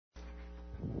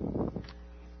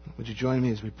Would you join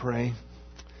me as we pray?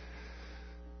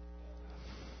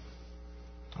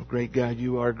 Oh, great God,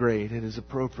 you are great. It is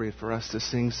appropriate for us to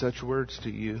sing such words to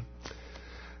you.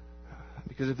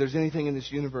 Because if there's anything in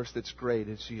this universe that's great,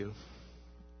 it's you.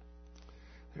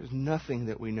 There's nothing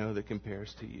that we know that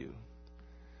compares to you.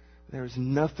 There's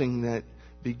nothing that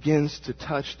begins to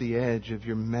touch the edge of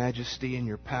your majesty and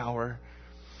your power.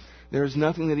 There's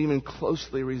nothing that even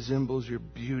closely resembles your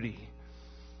beauty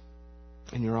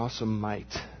and your awesome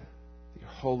might, your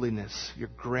holiness, your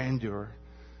grandeur.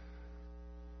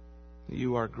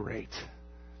 You are great.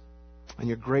 And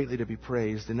you're greatly to be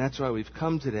praised. And that's why we've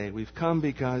come today. We've come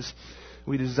because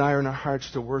we desire in our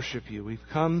hearts to worship you. We've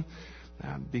come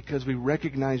because we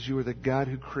recognize you are the God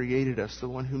who created us, the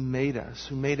one who made us,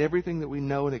 who made everything that we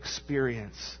know and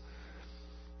experience.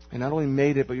 And not only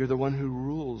made it, but you're the one who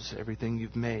rules everything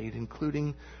you've made,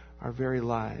 including our very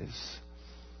lives.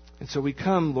 And so we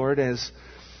come, Lord, as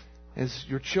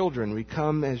your children. We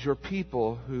come as your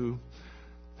people who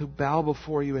bow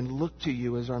before you and look to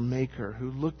you as our maker, who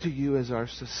look to you as our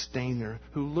sustainer,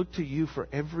 who look to you for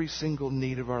every single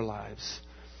need of our lives.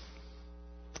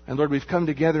 And Lord, we've come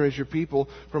together as your people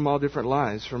from all different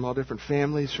lives, from all different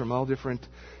families, from all different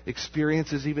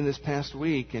experiences, even this past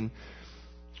week. And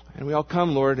we all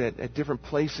come, Lord, at different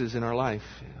places in our life,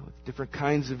 with different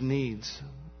kinds of needs,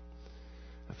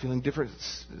 feeling different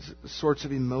sorts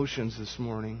of emotions this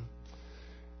morning.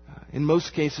 In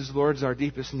most cases, Lord, our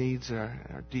deepest needs,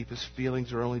 our deepest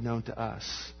feelings are only known to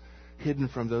us, hidden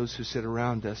from those who sit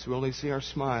around us, who only see our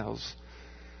smiles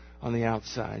on the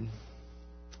outside.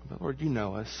 But Lord, you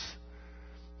know us.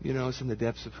 You know us in the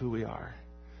depths of who we are.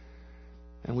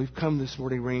 And we've come this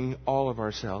morning bringing all of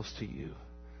ourselves to you.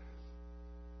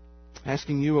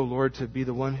 Asking you, O Lord, to be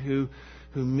the one who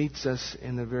meets us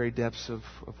in the very depths of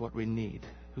what we need.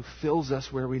 Who fills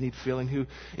us where we need filling. Who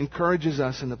encourages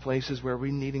us in the places where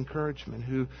we need encouragement.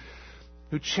 Who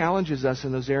challenges us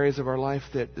in those areas of our life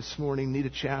that this morning need a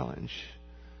challenge.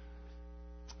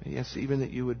 And yes, even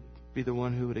that you would be the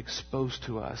one who would expose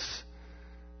to us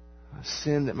a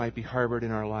sin that might be harbored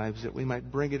in our lives, that we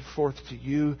might bring it forth to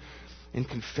you in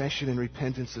confession and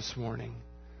repentance this morning.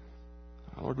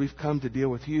 Lord, we've come to deal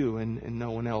with you and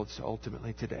no one else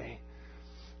ultimately today.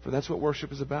 For that's what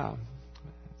worship is about.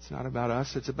 It's not about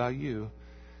us, it's about you.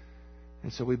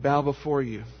 And so we bow before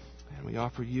you and we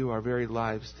offer you our very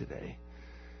lives today.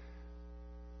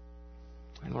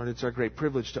 And Lord, it's our great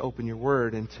privilege to open your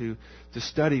word and to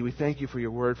study. We thank you for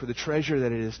your word, for the treasure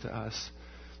that it is to us.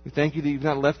 We thank you that you've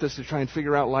not left us to try and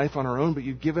figure out life on our own, but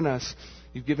you've given us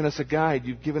a guide.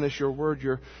 You've given us your word,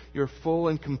 your full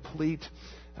and complete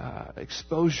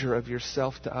exposure of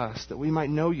yourself to us, that we might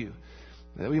know you,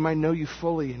 that we might know you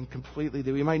fully and completely,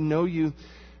 that we might know you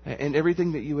and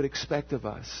everything that you would expect of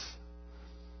us.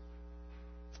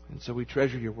 And so we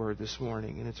treasure your word this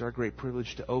morning, and it's our great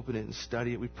privilege to open it and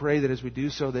study it. We pray that as we do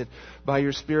so, that by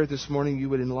your Spirit this morning you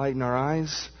would enlighten our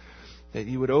eyes, that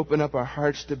you would open up our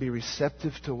hearts to be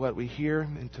receptive to what we hear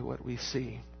and to what we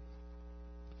see.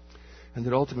 And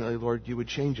that ultimately, Lord, you would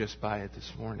change us by it this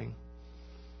morning.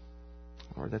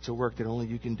 Lord, that's a work that only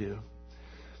you can do.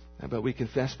 But we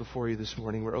confess before you this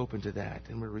morning we're open to that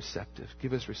and we're receptive.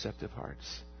 Give us receptive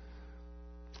hearts.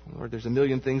 Lord, there's a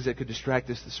million things that could distract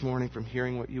us this morning from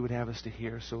hearing what you would have us to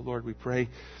hear. So, Lord, we pray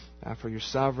for your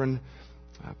sovereign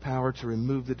power to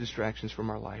remove the distractions from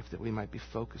our life, that we might be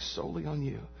focused solely on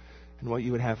you and what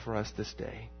you would have for us this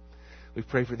day. We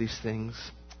pray for these things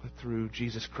through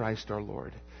Jesus Christ our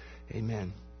Lord.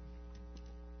 Amen.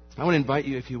 I want to invite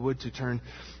you, if you would, to turn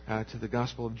to the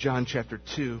Gospel of John chapter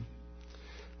 2.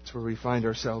 That's where we find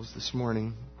ourselves this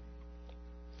morning.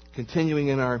 Continuing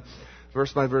in our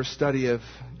verse-by-verse study of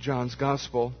John's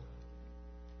Gospel.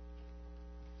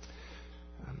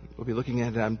 We'll be looking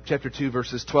at chapter 2,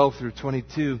 verses 12 through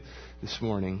 22 this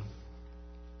morning.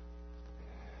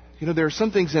 You know, there are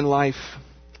some things in life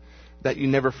that you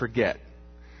never forget.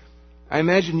 I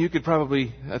imagine you could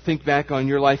probably think back on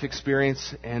your life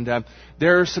experience, and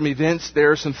there are some events,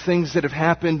 there are some things that have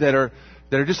happened that are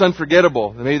just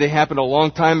unforgettable. Maybe they happened a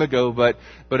long time ago, but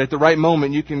at the right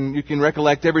moment you can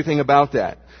recollect everything about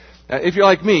that. If you're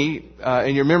like me,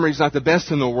 and your memory's not the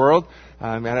best in the world,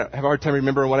 I have a hard time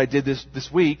remembering what I did this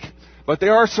week. But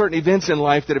there are certain events in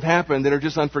life that have happened that are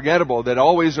just unforgettable, that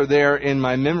always are there in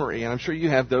my memory. And I'm sure you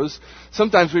have those.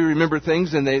 Sometimes we remember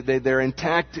things and they're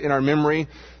intact in our memory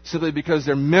simply because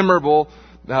they're memorable,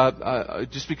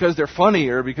 just because they're funny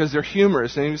or because they're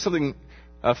humorous. And something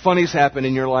funnies happen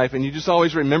in your life, and you just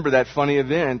always remember that funny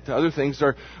event. Other things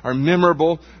are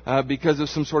memorable because of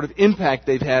some sort of impact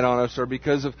they've had on us, or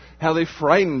because of how they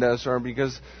frightened us, or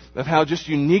because of how just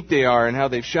unique they are and how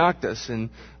they've shocked us, and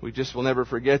we just will never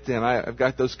forget them. I've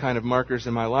got those kind of markers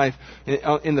in my life.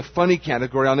 In the funny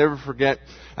category, I'll never forget,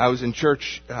 I was in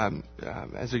church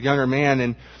as a younger man,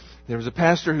 and there was a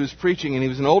pastor who was preaching, and he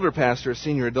was an older pastor, a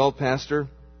senior adult pastor.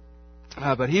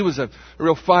 But he was a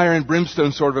real fire and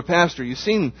brimstone sort of a pastor. You've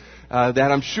seen that,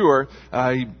 I'm sure.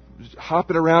 He was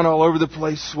hopping around all over the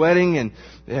place, sweating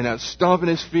and stomping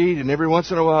his feet, and every once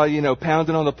in a while,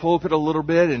 pounding on the pulpit a little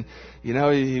bit. And,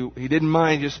 he didn't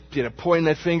mind just, pointing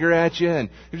that finger at you. And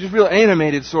he was just a real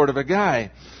animated sort of a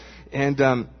guy. And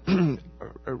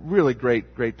a really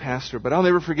great pastor. But I'll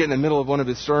never forget in the middle of one of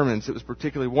his sermons, it was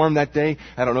particularly warm that day.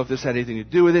 I don't know if this had anything to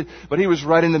do with it, but he was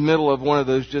right in the middle of one of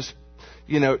those just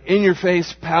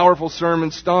in-your-face, powerful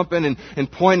sermon, stomping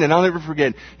and pointing. And I'll never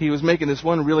forget, he was making this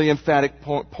one really emphatic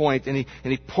point, and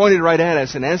he pointed right at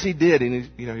us. And as he did, and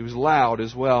he was loud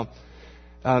as well,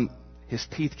 his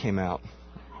teeth came out.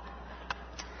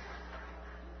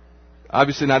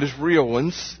 Obviously not his real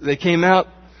ones. They came out,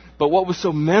 but what was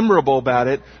so memorable about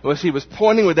it was he was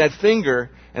pointing with that finger,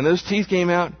 and those teeth came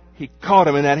out. He caught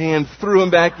them in that hand, threw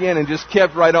them back in, and just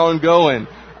kept right on going.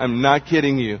 I'm not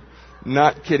kidding you.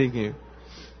 Not kidding you.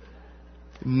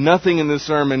 Nothing in the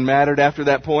sermon mattered after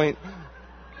that point.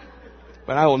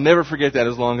 But I will never forget that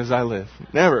as long as I live.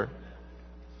 Never.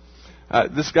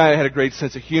 This guy had a great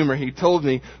sense of humor. He told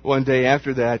me one day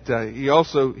after that, he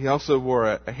also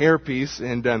wore a hairpiece,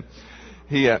 and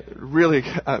he really,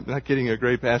 I'm not kidding, a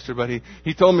great pastor, but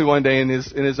he told me one day in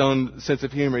his own sense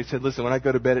of humor, he said, "Listen, when I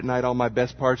go to bed at night, all my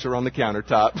best parts are on the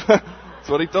countertop." That's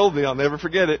what he told me. I'll never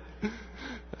forget it.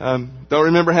 Don't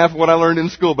remember half of what I learned in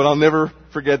school, but I'll never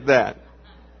forget that.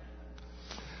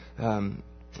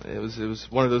 It was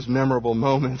one of those memorable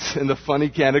moments in the funny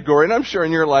category. And I'm sure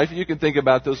in your life, you can think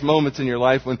about those moments in your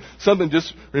life when something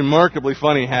just remarkably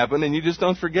funny happened and you just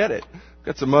don't forget it. I've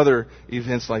got some other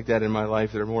events like that in my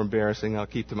life that are more embarrassing. I'll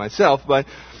keep to myself. But,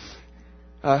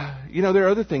 there are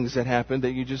other things that happened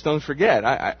that you just don't forget.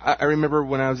 I remember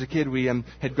when I was a kid, we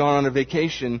had gone on a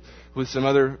vacation with some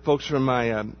other folks from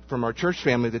our church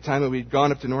family at the time, and we'd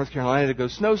gone up to North Carolina to go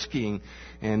snow skiing.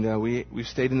 And we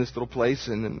stayed in this little place,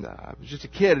 and I was just a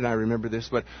kid, and I remember this.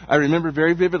 But I remember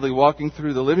very vividly walking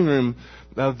through the living room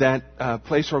of that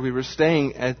place where we were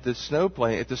staying at the snow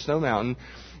mountain,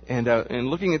 and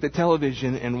looking at the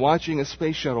television and watching a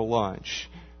space shuttle launch,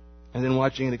 and then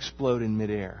watching it explode in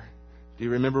midair. Do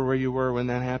you remember where you were when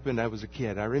that happened? I was a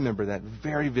kid. I remember that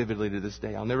very vividly to this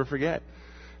day. I'll never forget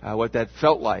what that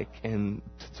felt like, and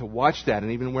to watch that,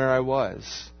 and even where I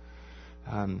was.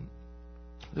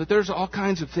 But there's all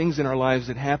kinds of things in our lives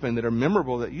that happen that are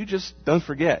memorable that you just don't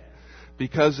forget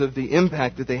because of the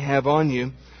impact that they have on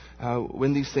you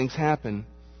when these things happen.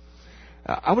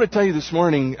 I want to tell you this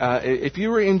morning, if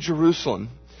you were in Jerusalem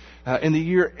in the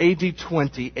year AD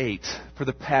 28 for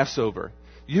the Passover,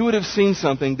 you would have seen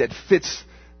something that fits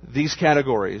these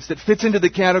categories, that fits into the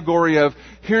category of,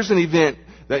 here's an event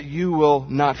that you will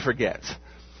not forget.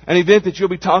 An event that you'll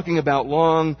be talking about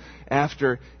long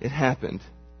after it happened.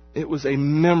 It was a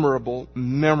memorable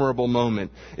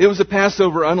moment. It was a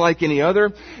Passover unlike any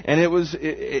other, and it was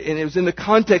in the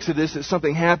context of this that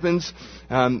something happens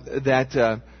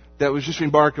that was just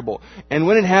remarkable. And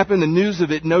when it happened, the news of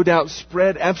it no doubt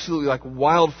spread absolutely like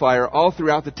wildfire all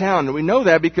throughout the town. And we know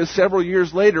that because several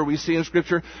years later we see in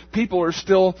Scripture people are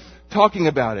still talking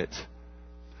about it.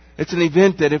 It's an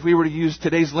event that, if we were to use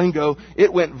today's lingo,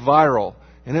 it went viral,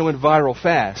 and it went viral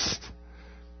fast.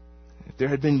 If there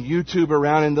had been YouTube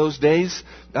around in those days,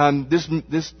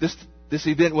 this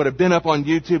event would have been up on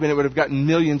YouTube and it would have gotten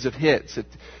millions of hits.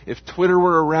 If Twitter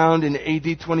were around in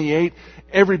AD 28,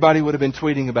 everybody would have been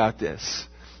tweeting about this.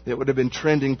 It would have been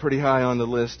trending pretty high on the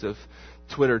list of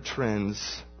Twitter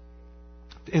trends.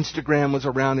 If Instagram was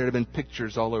around, there would have been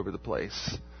pictures all over the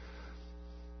place.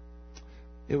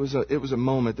 It was a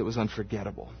moment that was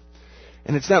unforgettable.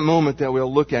 And it's that moment that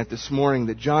we'll look at this morning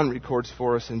that John records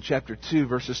for us in chapter 2,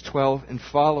 verses 12 and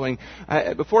following.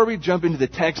 Before we jump into the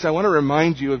text, I want to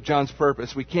remind you of John's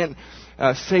purpose. We can't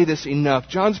say this enough.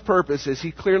 John's purpose, as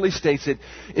he clearly states it,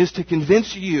 is to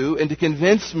convince you and to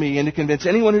convince me and to convince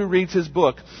anyone who reads his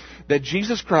book that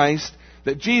Jesus Christ,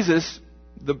 that Jesus,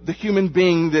 the human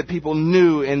being that people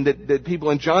knew and that people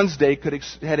in John's day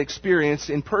had experienced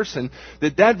in person,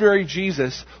 that very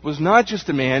Jesus was not just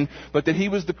a man, but that he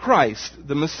was the Christ,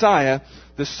 the Messiah,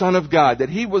 the Son of God, that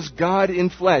he was God in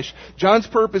flesh. John's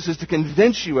purpose is to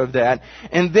convince you of that,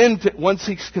 and then once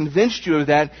he's convinced you of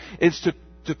that, it's to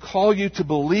to call you to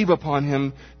believe upon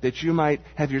Him that you might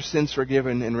have your sins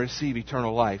forgiven and receive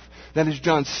eternal life. That is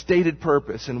John's stated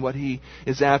purpose and what he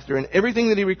is after. And everything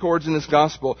that he records in this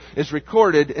gospel is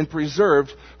recorded and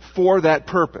preserved for that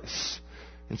purpose.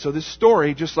 And so this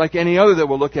story, just like any other that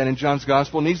we'll look at in John's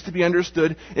gospel, needs to be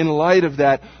understood in light of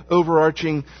that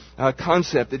overarching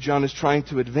concept that John is trying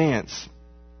to advance.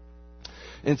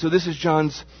 And so this is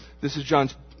John's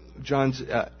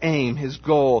aim, his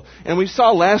goal. And we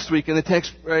saw last week in the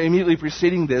text immediately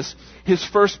preceding this, his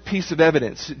first piece of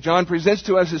evidence. John presents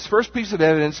to us his first piece of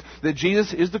evidence that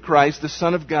Jesus is the Christ, the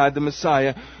Son of God, the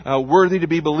Messiah, worthy to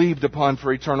be believed upon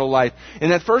for eternal life.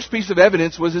 And that first piece of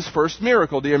evidence was his first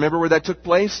miracle. Do you remember where that took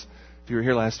place? If you were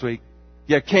here last week.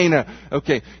 Yeah, Cana.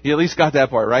 Okay, you at least got that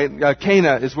part, right?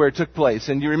 Cana is where it took place.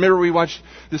 And you remember we watched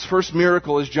this first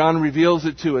miracle as John reveals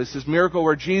it to us. This miracle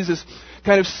where Jesus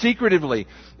kind of secretively,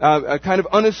 kind of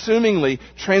unassumingly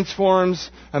transforms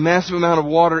a massive amount of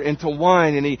water into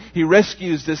wine. And he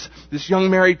rescues this young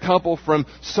married couple from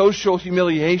social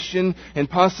humiliation and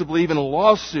possibly even a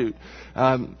lawsuit.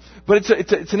 But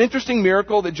it's an interesting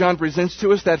miracle that John presents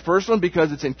to us, that first one,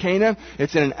 because it's in Cana.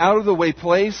 It's in an out-of-the-way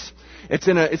place. It's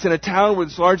in a town where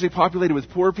it's largely populated with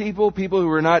poor people who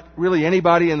are not really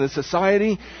anybody in the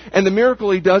society. And the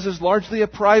miracle he does is largely a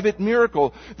private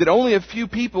miracle that only a few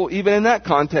people, even in that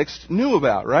context, knew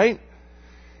about, right?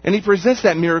 And he presents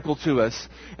that miracle to us,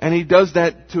 and he does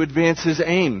that to advance his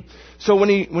aim. So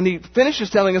when he finishes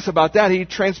telling us about that, he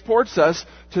transports us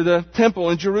to the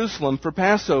temple in Jerusalem for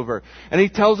Passover. And he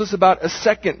tells us about a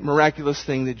second miraculous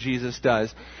thing that Jesus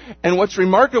does. And what's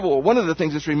remarkable, one of the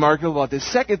things that's remarkable about this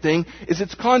second thing is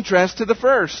its contrast to the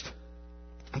first.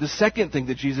 The second thing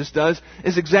that Jesus does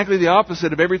is exactly the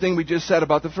opposite of everything we just said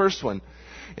about the first one.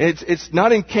 It's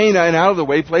not in Cana, an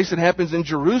out-of-the-way place. It happens in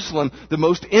Jerusalem, the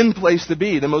most in place to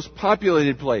be, the most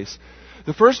populated place.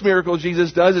 The first miracle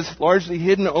Jesus does is largely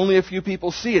hidden. Only a few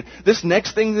people see it. This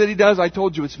next thing that he does, I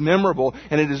told you, it's memorable.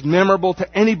 And it is memorable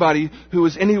to anybody who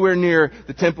is anywhere near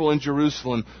the temple in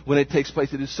Jerusalem when it takes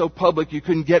place. It is so public, you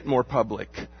couldn't get more public.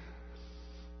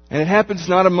 And it happens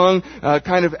not among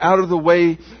kind of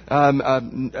out-of-the-way,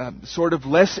 sort of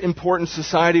less important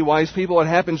society-wise people. It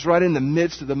happens right in the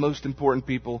midst of the most important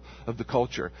people of the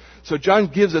culture. So John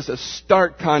gives us a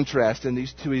stark contrast in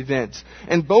these two events.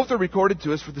 And both are recorded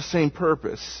to us for the same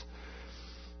purpose.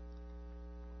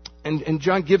 And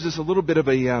John gives us a little bit of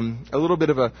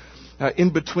a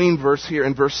in-between verse here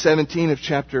in verse 17 of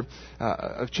chapter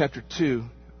 2.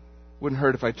 Wouldn't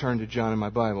hurt if I turned to John in my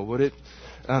Bible, would it?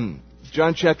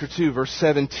 John chapter 2, verse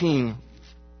 17,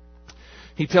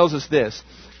 he tells us this.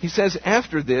 He says,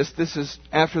 after this is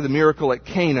after the miracle at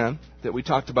Cana that we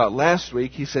talked about last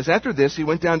week. He says, after this, he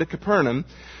went down to Capernaum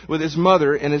with his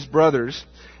mother and his brothers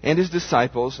and his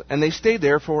disciples, and they stayed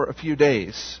there for a few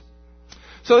days.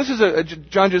 So this is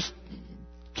John just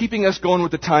keeping us going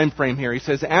with the time frame here. He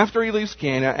says, after he leaves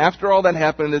Cana, after all that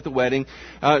happened at the wedding,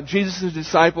 Jesus'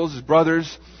 disciples, his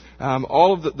brothers,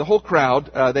 all of the whole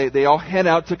crowd, they all head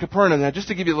out to Capernaum. Now, just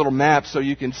to give you a little map so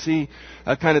you can see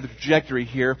kind of the trajectory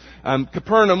here.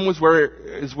 Capernaum is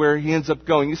where he ends up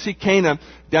going. You see Cana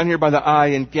down here by the eye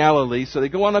in Galilee. So they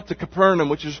go on up to Capernaum,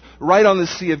 which is right on the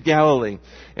Sea of Galilee.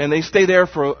 And they stay there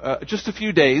for just a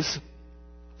few days.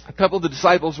 A couple of the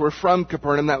disciples were from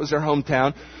Capernaum. That was their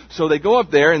hometown. So they go up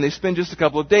there and they spend just a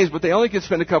couple of days. But they only can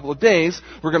spend a couple of days,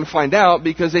 we're going to find out,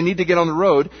 because they need to get on the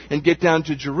road and get down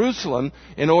to Jerusalem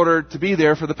in order to be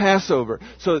there for the Passover.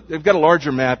 So they've got a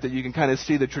larger map that you can kind of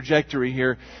see the trajectory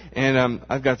here. And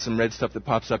I've got some red stuff that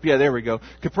pops up. Yeah, there we go.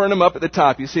 Capernaum up at the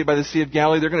top. You see it by the Sea of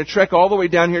Galilee. They're going to trek all the way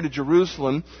down here to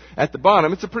Jerusalem at the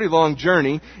bottom. It's a pretty long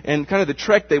journey. And kind of the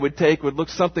trek they would take would look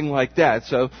something like that.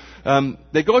 So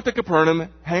they go up to Capernaum,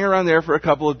 hang around there for a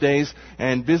couple of days,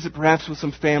 and visit perhaps with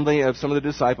some family of some of the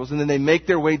disciples, and then they make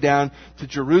their way down to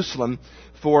Jerusalem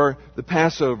for the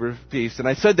Passover feast. And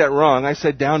I said that wrong. I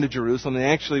said down to Jerusalem. They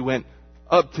actually went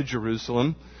up to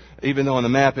Jerusalem, even though on the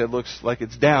map it looks like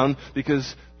it's down,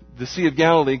 because the Sea of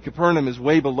Galilee, Capernaum, is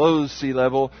way below sea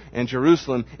level, and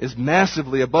Jerusalem is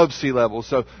massively above sea level.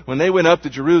 So when they went up to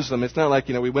Jerusalem, it's not like,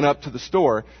 we went up to the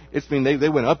store. They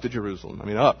went up to Jerusalem.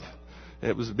 Up.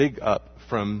 It was a big up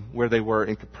from where they were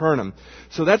in Capernaum.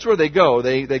 So that's where they go.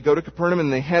 They go to Capernaum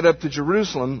and they head up to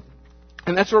Jerusalem.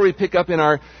 And that's where we pick up in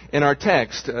our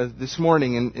text this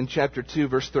morning in chapter 2,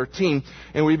 verse 13.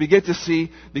 And we begin to see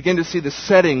the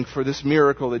setting for this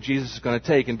miracle that Jesus is going to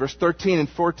take. In verse 13 and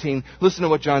 14, listen to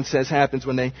what John says happens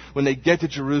when they get to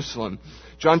Jerusalem.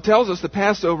 John tells us the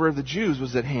Passover of the Jews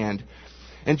was at hand.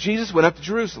 And Jesus went up to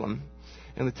Jerusalem.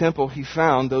 In the temple he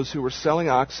found those who were selling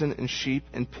oxen and sheep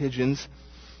and pigeons,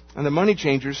 and the money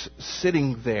changers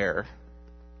sitting there.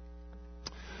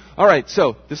 All right,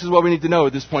 so this is what we need to know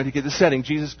at this point to get the setting.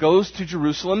 Jesus goes to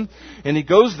Jerusalem, and he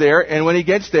goes there, and when he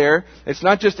gets there, it's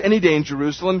not just any day in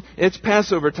Jerusalem, it's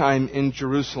Passover time in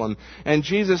Jerusalem. And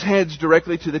Jesus heads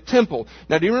directly to the temple.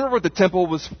 Now, do you remember what the temple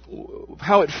was,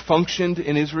 how it functioned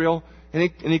in Israel?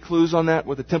 Any clues on that,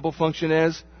 what the temple functioned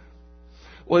as?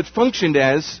 Well, it functioned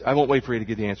as, I won't wait for you to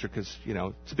get the answer because,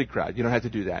 it's a big crowd. You don't have to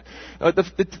do that.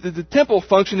 The temple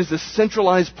functioned as a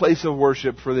centralized place of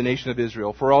worship for the nation of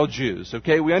Israel, for all Jews.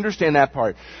 Okay, we understand that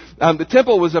part. The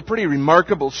temple was a pretty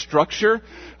remarkable structure.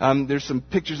 There's some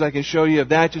pictures I can show you of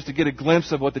that just to get a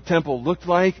glimpse of what the temple looked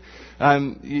like.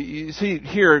 You see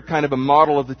here kind of a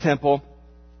model of the temple.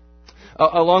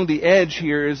 Along the edge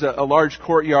here is a large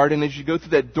courtyard, and as you go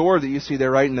through that door that you see there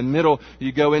right in the middle,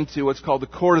 you go into what's called the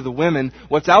court of the women.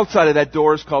 What's outside of that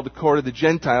door is called the court of the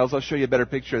Gentiles. I'll show you a better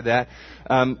picture of that.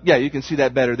 You can see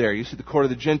that better there. You see the court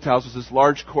of the Gentiles was this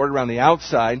large court around the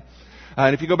outside.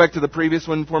 And if you go back to the previous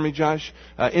one for me, Josh,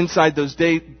 inside those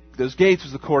gates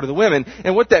was the court of the women.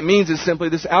 And what that means is simply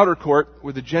this outer court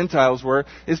where the Gentiles were,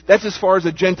 that's as far as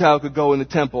a Gentile could go in the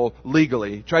temple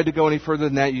legally. Tried to go any further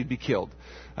than that, you'd be killed.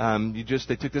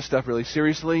 They took this stuff really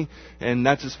seriously, and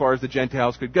that's as far as the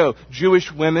Gentiles could go.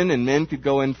 Jewish women and men could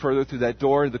go in further through that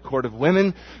door, the court of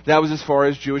women. That was as far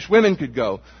as Jewish women could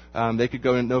go. They could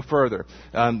go in no further.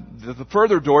 The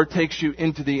further door takes you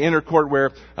into the inner court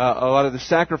where a lot of the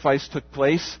sacrifice took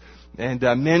place, and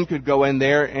men could go in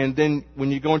there. And then when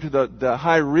you go into the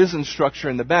high risen structure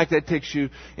in the back, that takes you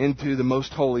into the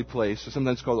most holy place, or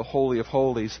sometimes called the Holy of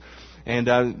Holies. And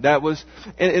it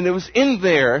was in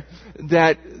there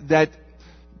that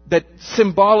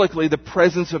symbolically the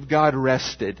presence of God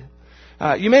rested.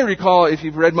 You may recall, if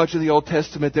you've read much of the Old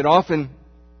Testament, that often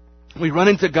we run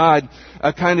into God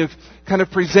kind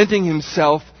of presenting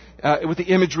Himself with the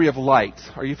imagery of light.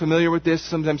 Are you familiar with this?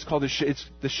 Sometimes called it's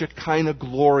the Shekinah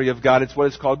glory of God. It's what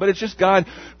it's called. But it's just God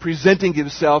presenting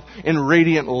Himself in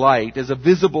radiant light as a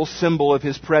visible symbol of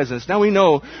His presence. Now we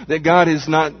know that God is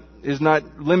not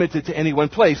limited to any one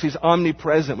place. He's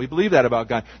omnipresent. We believe that about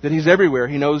God, that He's everywhere.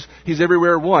 He knows He's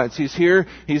everywhere at once. He's here.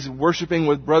 He's worshiping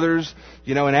with brothers,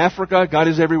 in Africa. God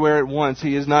is everywhere at once.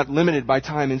 He is not limited by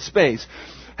time and space.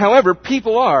 However,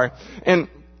 people are, and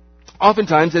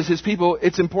oftentimes, as His people,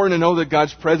 it's important to know that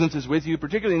God's presence is with you,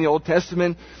 particularly in the Old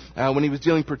Testament, when He was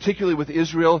dealing particularly with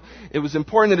Israel. It was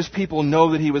important that His people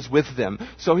know that He was with them.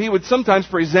 So He would sometimes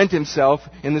present Himself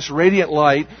in this radiant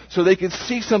light so they could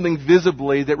see something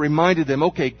visibly that reminded them,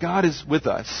 okay, God is with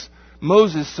us.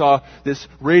 Moses saw this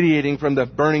radiating from the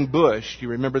burning bush. Do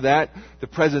you remember that? The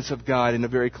presence of God in a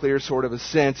very clear sort of a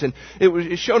sense. And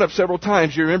it showed up several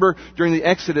times. You remember during the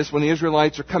Exodus when the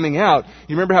Israelites are coming out,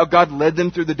 you remember how God led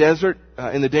them through the desert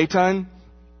in the daytime?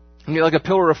 Like a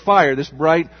pillar of fire, this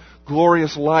bright,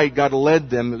 glorious light, God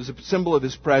led them. It was a symbol of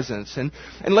His presence. And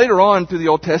later on through the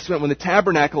Old Testament, when the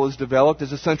tabernacle is developed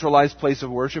as a centralized place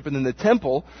of worship, and then the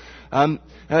temple,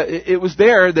 it was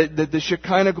there that the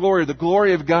Shekinah glory, the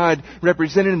glory of God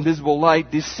represented in visible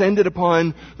light, descended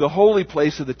upon the holy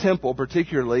place of the temple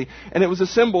particularly, and it was a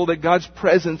symbol that God's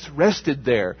presence rested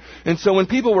there. And so when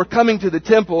people were coming to the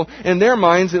temple, in their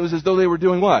minds it was as though they were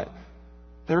doing what?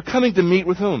 They were coming to meet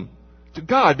with whom? To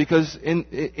God, because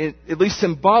at least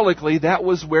symbolically, that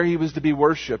was where He was to be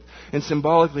worshipped, and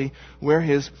symbolically where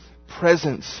His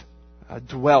presence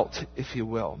dwelt, if you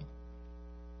will.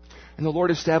 And the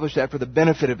Lord established that for the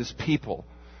benefit of His people.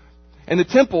 And the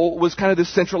temple was kind of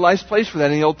this centralized place for that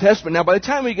in the Old Testament. Now, by the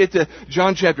time we get to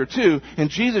John chapter 2, and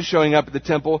Jesus showing up at the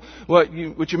temple, what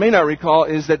you may not recall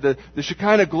is that the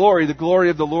Shekinah glory, the glory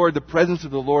of the Lord, the presence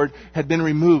of the Lord, had been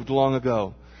removed long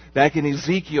ago. Back in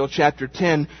Ezekiel chapter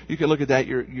 10, you can look at that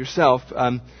yourself.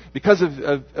 Because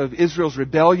of Israel's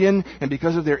rebellion and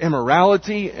because of their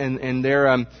immorality and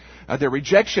their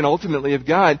rejection ultimately of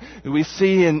God, we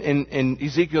see in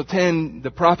Ezekiel 10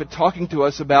 the prophet talking to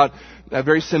us about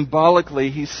very symbolically,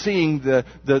 he's seeing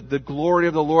the glory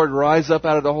of the Lord rise up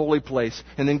out of the holy place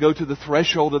and then go to the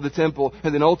threshold of the temple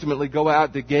and then ultimately go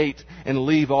out the gate and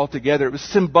leave altogether. It was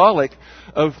symbolic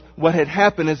of what had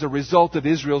happened as a result of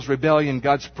Israel's rebellion.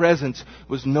 God's presence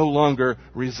was no longer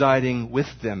residing with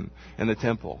them in the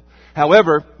temple.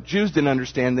 However, Jews didn't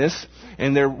understand this,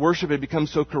 and their worship had become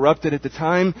so corrupted at the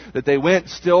time that they went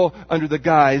still under the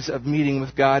guise of meeting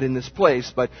with God in this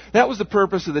place. But that was the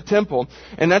purpose of the temple,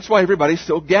 and that's why everybody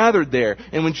still gathered there.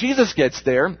 And when Jesus gets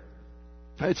there,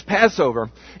 it's Passover.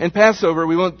 And Passover,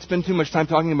 we won't spend too much time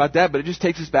talking about that, but it just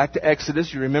takes us back to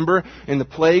Exodus. You remember in the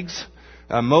plagues,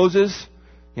 Moses,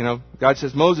 God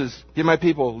says, Moses, get my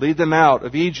people, lead them out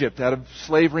of Egypt, out of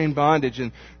slavery and bondage.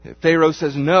 And Pharaoh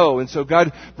says no. And so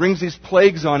God brings these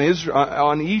plagues on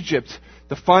Egypt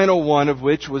The final one of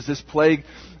which was this plague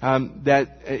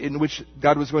in which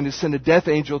God was going to send a death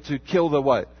angel to kill the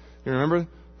what? You remember?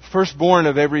 Firstborn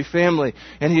of every family.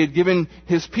 And He had given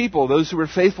His people, those who were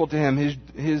faithful to Him,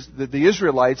 the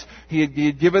Israelites, He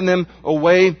had given them a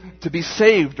way to be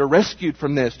saved or rescued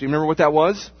from this. Do you remember what that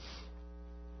was?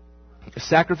 A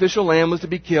sacrificial lamb was to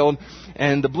be killed,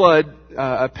 and the blood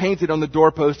painted on the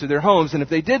doorpost of their homes. And if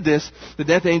they did this, the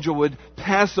death angel would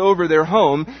pass over their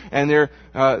home, and their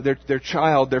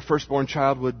child, their firstborn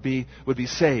child, would be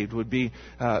saved,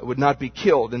 would not be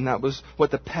killed. And that was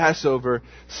what the Passover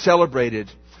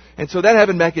celebrated. And so that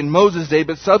happened back in Moses' day,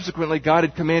 but subsequently God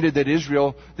had commanded that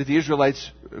the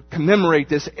Israelites commemorate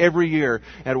this every year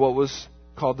at what was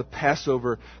called the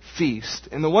Passover feast.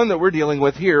 And the one that we're dealing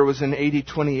with here was in AD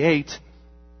 28.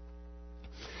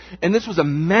 And this was a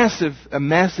massive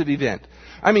event.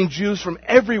 I mean, Jews from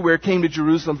everywhere came to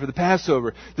Jerusalem for the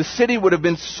Passover. The city would have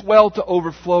been swelled to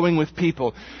overflowing with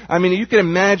people. I mean, you can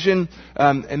imagine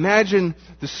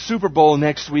the Super Bowl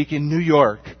next week in New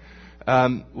York.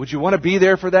 Would you want to be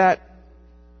there for that?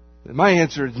 My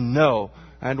answer is no.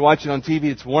 I'd watch it on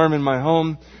TV. It's warm in my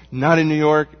home, not in New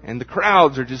York, and the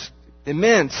crowds are just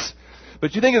immense.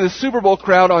 But you think of the Super Bowl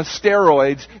crowd on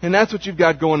steroids, and that's what you've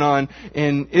got going on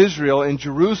in Israel, in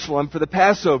Jerusalem, for the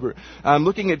Passover.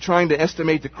 Looking at trying to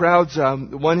estimate the crowds,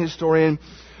 one historian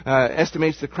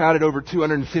estimates the crowd at over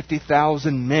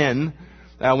 250,000 men.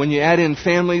 When you add in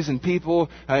families and people,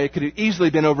 it could have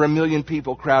easily been over 1 million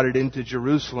people crowded into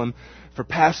Jerusalem for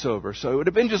Passover. So it would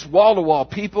have been just wall-to-wall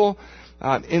people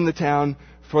in the town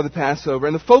for the Passover.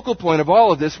 And the focal point of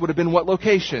all of this would have been what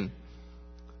location?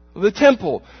 The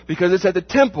temple, because it's at the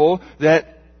temple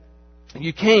that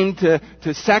you came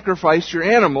to sacrifice your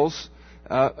animals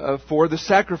for the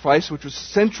sacrifice, which was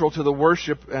central to the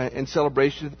worship and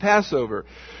celebration of the Passover.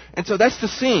 And so that's the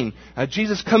scene.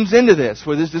 Jesus comes into this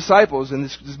with His disciples and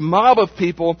this mob of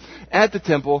people at the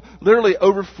temple, literally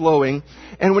overflowing.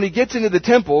 And when He gets into the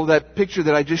temple, that picture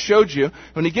that I just showed you,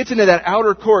 when He gets into that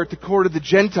outer court, the court of the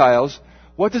Gentiles,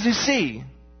 what does He see?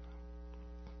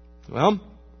 Well,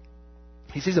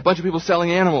 He sees a bunch of people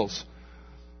selling animals.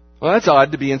 Well, that's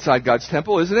odd to be inside God's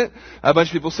temple, isn't it? A bunch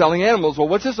of people selling animals. Well,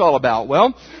 what's this all about?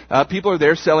 Well, people are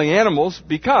there selling animals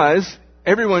because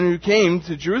everyone who came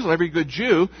to Jerusalem, every good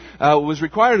Jew, was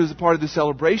required as a part of the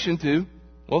celebration to,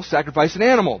 sacrifice an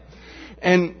animal.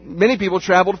 And many people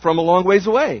traveled from a long ways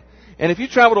away. And if you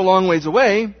traveled a long ways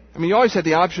away, you always had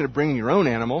the option of bringing your own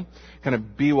animal, kind of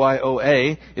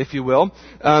BYOA, if you will.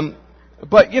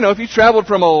 But, if you traveled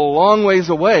from a long ways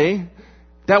away,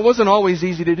 that wasn't always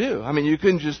easy to do. You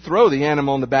couldn't just throw the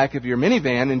animal in the back of your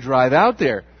minivan and drive out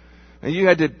there. And you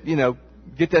had to,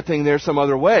 get that thing there some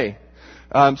other way.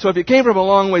 So if you came from a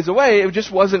long ways away, it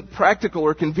just wasn't practical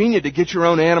or convenient to get your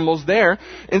own animals there.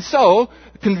 And so,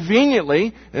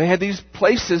 conveniently, they had these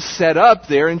places set up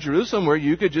there in Jerusalem where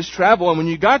you could just travel. And when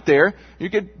you got there, you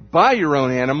could buy your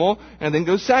own animal and then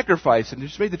go sacrifice it. And it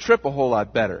just made the trip a whole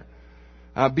lot better.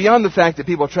 Beyond the fact that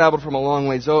people traveled from a long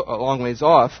ways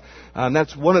off,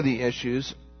 that's one of the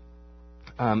issues.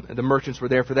 The merchants were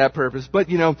there for that purpose. But,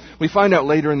 we find out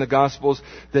later in the Gospels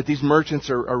that these merchants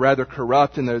are rather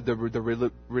corrupt, and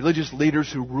the religious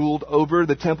leaders who ruled over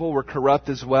the temple were corrupt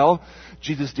as well.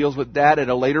 Jesus deals with that at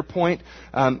a later point.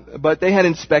 But they had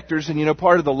inspectors, and,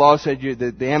 part of the law said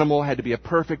that the animal had to be a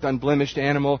perfect, unblemished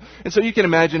animal. And so you can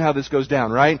imagine how this goes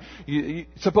down, right?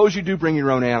 Suppose you do bring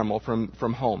your own animal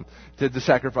from home to the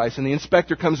sacrifice, and the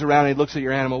inspector comes around and he looks at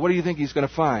your animal. What do you think he's going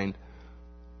to find?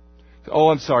 Oh,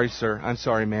 I'm sorry, sir. I'm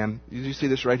sorry, ma'am. Did you see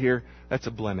this right here? That's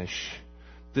a blemish.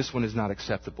 This one is not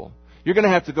acceptable. You're going to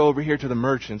have to go over here to the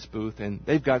merchant's booth, and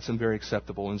they've got some very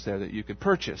acceptable ones there that you could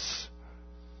purchase.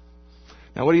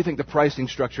 Now, what do you think the pricing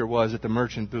structure was at the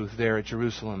merchant booth there at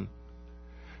Jerusalem?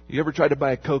 You ever tried to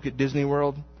buy a Coke at Disney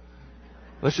World?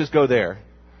 Let's just go there.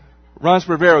 Ron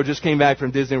Spervero just came back from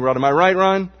Disney World. Am I right,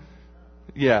 Ron?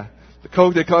 Yeah. The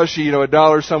Coke that costs you,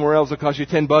 $1 somewhere else will cost you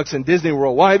 $10 in Disney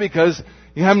World. Why? Because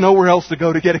you have nowhere else to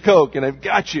go to get a Coke, and I've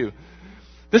got you.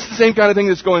 This is the same kind of thing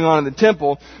that's going on in the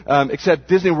temple, except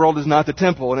Disney World is not the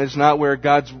temple, and it's not where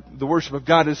the worship of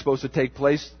God is supposed to take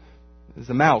place. There's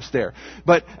the mouse there.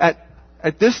 But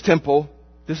at this temple,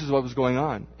 this is what was going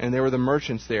on. And there were the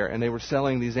merchants there, and they were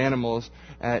selling these animals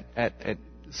at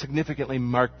significantly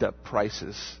marked up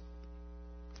prices.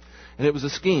 And it was a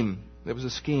scheme. It was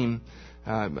a scheme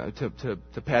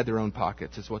to pad their own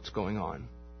pockets is what's going on.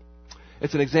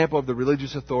 It's an example of the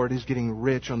religious authorities getting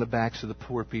rich on the backs of the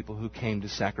poor people who came to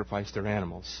sacrifice their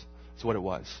animals. That's what it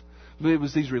was. It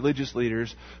was these religious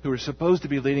leaders who were supposed to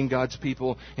be leading God's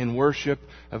people in worship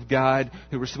of God,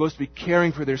 who were supposed to be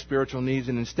caring for their spiritual needs,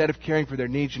 and instead of caring for their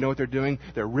needs, you know what they're doing?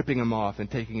 They're ripping them off and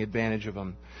taking advantage of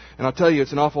them. And I'll tell you,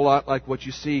 it's an awful lot like what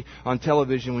you see on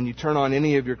television when you turn on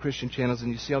any of your Christian channels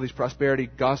and you see all these prosperity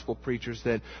gospel preachers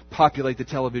that populate the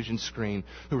television screen,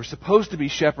 who are supposed to be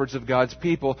shepherds of God's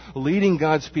people, leading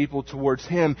God's people towards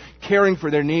Him, caring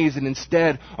for their needs, and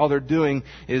instead all they're doing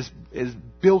is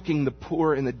bilking the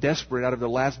poor and the desperate out of the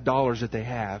last dollars that they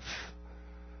have.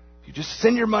 You just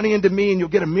send your money into me and you'll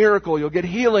get a miracle. You'll get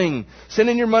healing. Send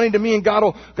in your money to me and God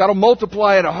will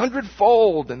multiply it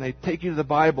 100-fold. And they take you to the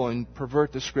Bible and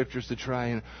pervert the Scriptures to try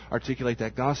and articulate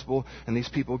that gospel. And these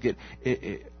people get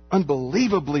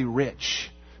unbelievably rich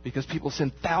because people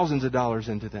send thousands of dollars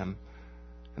into them.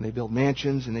 And they build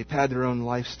mansions and they pad their own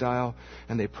lifestyle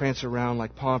and they prance around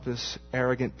like pompous,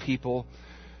 arrogant people.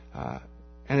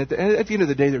 And at the end of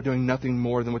the day, they're doing nothing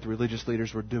more than what the religious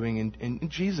leaders were doing in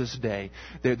Jesus' day.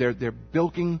 They're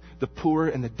bilking the poor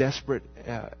and the desperate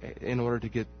in order to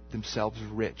get themselves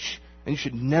rich. And you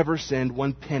should never send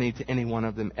one penny to any one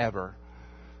of them ever.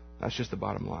 That's just the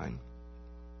bottom line.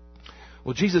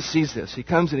 Well, Jesus sees this. He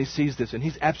comes and He sees this, and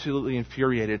He's absolutely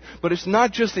infuriated. But it's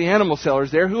not just the animal sellers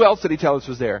there. Who else did He tell us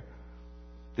was there?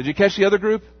 Did you catch the other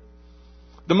group?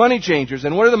 The money changers.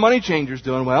 And what are the money changers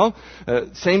doing? Well,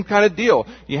 same kind of deal.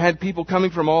 You had people coming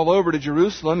from all over to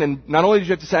Jerusalem, and not only did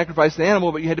you have to sacrifice the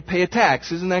animal, but you had to pay a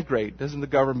tax. Isn't that great? Doesn't the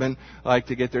government like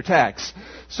to get their tax?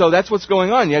 So that's what's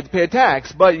going on. You had to pay a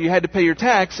tax, but you had to pay your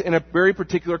tax in a very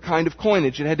particular kind of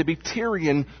coinage. It had to be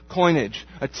Tyrian coinage,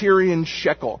 a Tyrian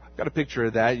shekel. I've got a picture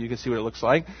of that. You can see what it looks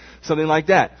like. Something like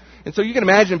that. And so you can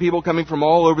imagine people coming from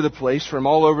all over the place, from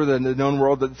all over the known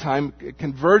world at the time,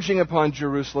 converging upon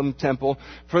Jerusalem temple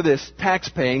for this tax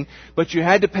paying. But you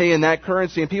had to pay in that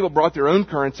currency, and people brought their own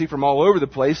currency from all over the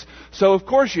place. So of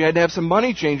course you had to have some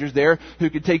money changers there who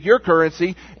could take your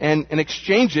currency and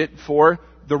exchange it for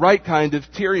the right kind of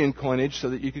Tyrian coinage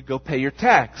so that you could go pay your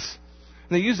tax.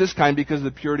 And they used this kind because of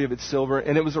the purity of its silver,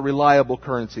 and it was a reliable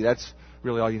currency. That's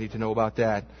really all you need to know about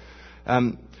that.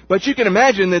 But you can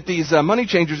imagine that these money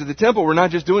changers at the temple were not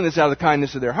just doing this out of the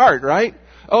kindness of their heart, right?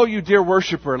 Oh, you dear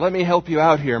worshiper, let me help you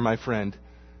out here, my friend.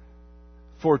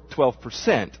 For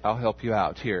 12%, I'll help you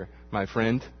out here, my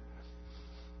friend.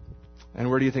 And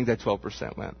where do you think that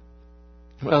 12% went?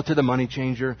 Well, to the money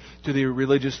changer, to the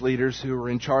religious leaders who were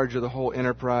in charge of the whole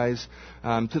enterprise,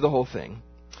 to the whole thing.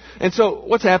 And so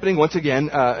what's happening, once again,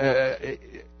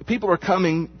 people are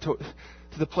coming to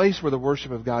the place where the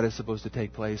worship of God is supposed to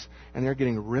take place, and they're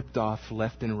getting ripped off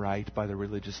left and right by the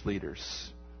religious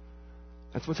leaders.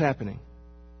 That's what's happening.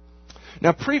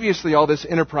 Now, previously, all this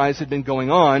enterprise had been going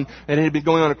on, and it had been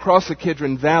going on across the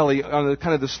Kidron Valley on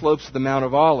kind of the slopes of the Mount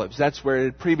of Olives. That's where it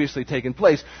had previously taken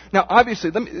place. Now,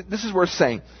 obviously, this is worth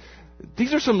saying.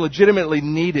 These are some legitimately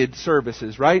needed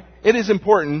services, right? It is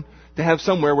important to have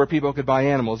somewhere where people could buy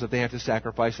animals if they have to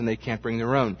sacrifice and they can't bring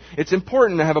their own. It's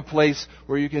important to have a place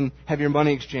where you can have your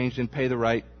money exchanged and pay the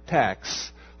right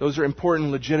tax. Those are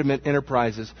important, legitimate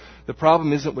enterprises. The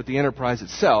problem isn't with the enterprise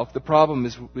itself. The problem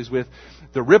is with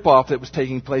the rip-off that was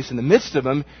taking place in the midst of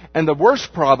them. And the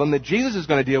worst problem that Jesus is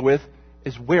going to deal with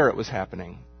is where it was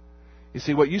happening. You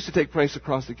see, what used to take place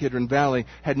across the Kidron Valley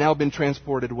had now been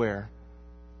transported where?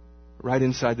 Right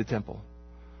inside the temple.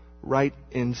 Right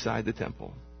inside the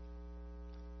temple.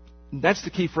 That's the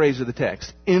key phrase of the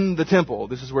text. In the temple.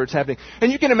 This is where it's happening. And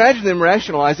you can imagine them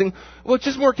rationalizing, well, it's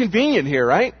just more convenient here,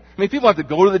 right? I mean, people have to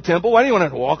go to the temple. Why do you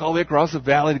want to walk all the way across the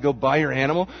valley to go buy your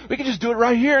animal? We can just do it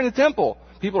right here in the temple.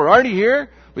 People are already here.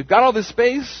 We've got all this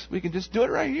space. We can just do it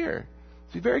right here.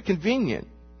 It'd be very convenient.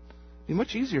 It'd be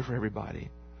much easier for everybody.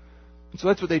 And so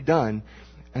that's what they've done.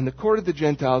 And the court of the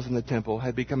Gentiles in the temple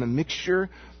had become a mixture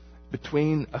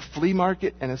between a flea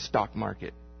market and a stock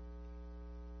market.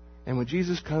 And when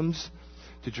Jesus comes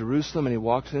to Jerusalem and He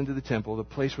walks into the temple, the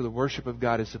place where the worship of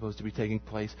God is supposed to be taking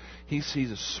place, He sees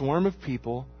a swarm of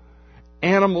people,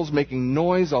 animals making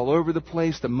noise all over the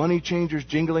place, the money changers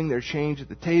jingling their change at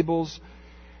the tables,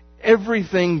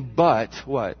 everything but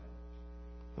what?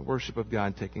 The worship of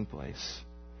God taking place.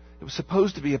 It was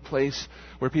supposed to be a place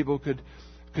where people could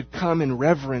come in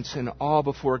reverence and awe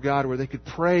before God, where they could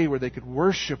pray, where they could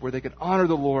worship, where they could honor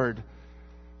the Lord.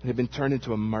 It had been turned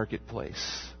into a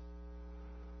marketplace.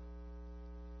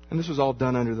 And this was all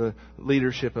done under the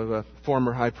leadership of a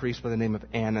former high priest by the name of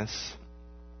Annas,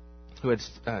 who had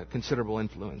considerable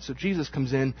influence. So Jesus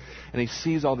comes in and He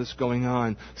sees all this going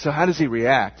on. So how does He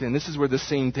react? And this is where the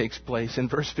scene takes place. In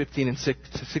verse 15 and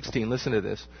 16, listen to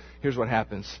this. Here's what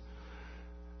happens.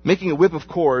 Making a whip of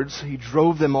cords, He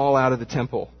drove them all out of the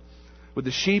temple with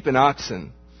the sheep and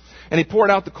oxen. And he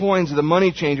poured out the coins of the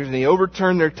money changers, and he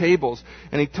overturned their tables.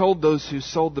 And he told those who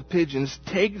sold the pigeons,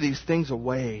 "Take these things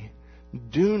away.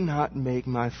 Do not make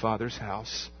my Father's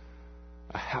house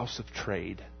a house of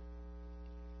trade."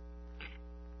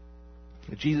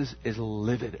 Jesus is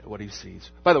livid at what he sees.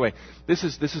 By the way, this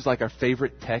is like our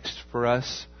favorite text for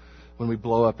us when we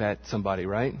blow up at somebody,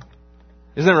 right?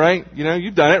 Isn't that right? You know,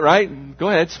 you've done it, right? Go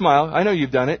ahead, smile. I know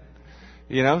you've done it.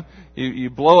 You know, you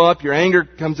blow up, your anger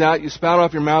comes out, you spout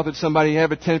off your mouth at somebody, you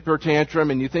have a temper tantrum,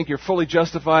 and you think you're fully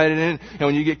justified in it. And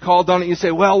when you get called on it, you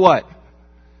say, "Well, what?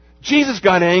 Jesus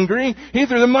got angry. He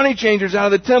threw the money changers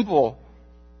out of the temple."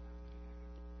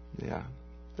 Yeah,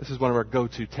 this is one of our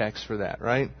go-to texts for that,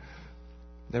 right?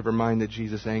 Never mind that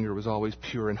Jesus' anger was always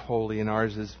pure and holy, and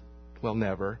ours is, well,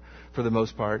 never, for the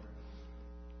most part.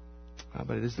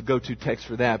 But it is the go-to text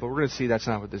for that. But we're going to see that's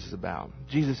not what this is about.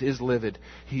 Jesus is livid.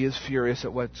 He is furious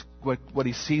at what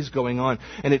he sees going on.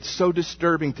 And it's so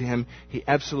disturbing to him, he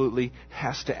absolutely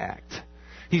has to act.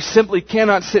 He simply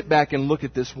cannot sit back and look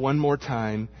at this one more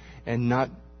time and not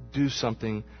do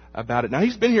something about it. Now,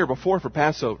 he's been here before for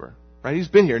Passover. Right? He's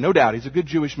been here, no doubt. He's a good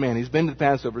Jewish man. He's been to the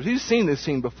Passovers. He's seen this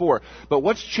scene before. But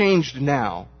what's changed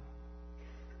now?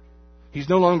 He's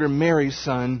no longer Mary's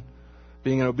son,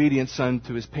 being an obedient son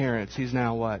to his parents. He's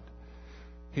now what?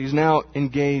 He's now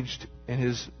engaged in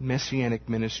his messianic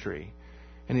ministry.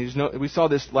 And we saw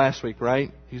this last week,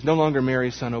 right? He's no longer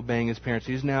Mary's son obeying his parents.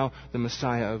 He's now the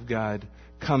Messiah of God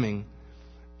coming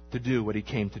to do what he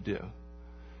came to do.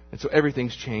 And so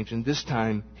everything's changed. And this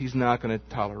time, he's not going to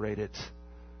tolerate it.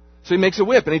 So he makes a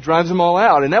whip and he drives them all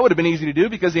out. And that would have been easy to do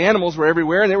because the animals were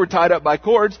everywhere and they were tied up by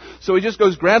cords. So he just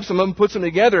goes, grabs some of them, puts them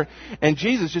together. And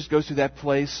Jesus just goes through that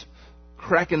place,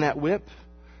 cracking that whip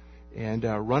and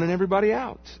running everybody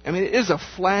out. I mean, it is a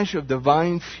flash of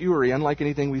divine fury, unlike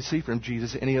anything we see from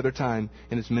Jesus any other time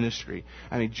in his ministry.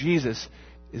 I mean, Jesus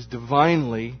is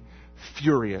divinely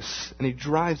furious. And he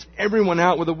drives everyone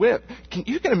out with a whip.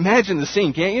 You can imagine the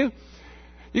scene, can't you?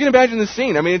 You can imagine the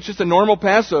scene. I mean, it's just a normal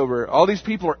Passover. All these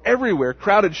people are everywhere,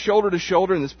 crowded shoulder to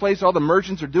shoulder in this place. All the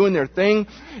merchants are doing their thing.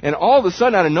 And all of a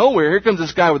sudden, out of nowhere, here comes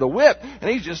this guy with a whip. And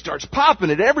he just starts popping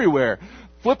it everywhere,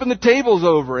 flipping the tables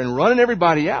over and running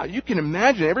everybody out. You can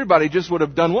imagine everybody just would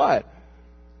have done what?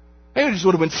 They just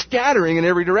would have been scattering in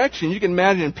every direction. You can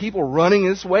imagine people running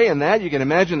this way and that. You can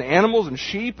imagine animals and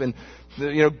sheep and,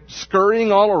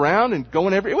 scurrying all around and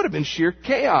going everywhere. It would have been sheer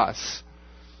chaos.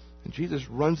 And Jesus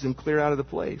runs them clear out of the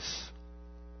place.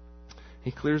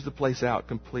 He clears the place out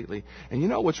completely. And you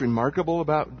know what's remarkable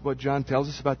about what John tells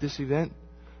us about this event?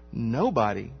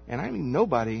 Nobody, and I mean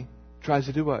nobody, tries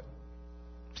to do what?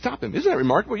 Stop him. Isn't that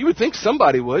remarkable? You would think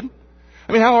somebody would.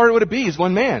 I mean, how hard would it be? He's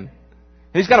one man.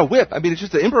 And he's got a whip. I mean, it's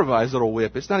just an improvised little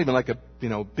whip. It's not even like a,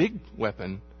 big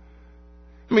weapon.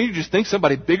 I mean, you just think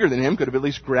somebody bigger than him could have at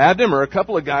least grabbed him, or a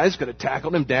couple of guys could have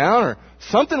tackled him down, or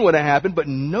something would have happened, but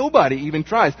nobody even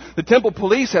tries. The temple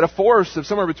police had a force of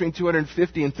somewhere between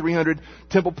 250 and 300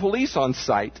 temple police on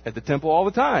site at the temple all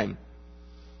the time.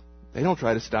 They don't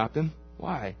try to stop him.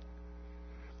 Why?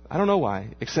 I don't know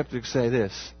why, except to say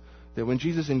this, that when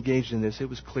Jesus engaged in this, it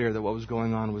was clear that what was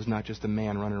going on was not just a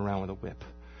man running around with a whip.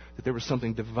 That there was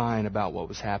something divine about what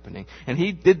was happening. And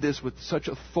he did this with such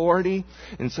authority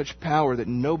and such power that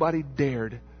nobody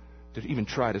dared to even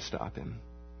try to stop him.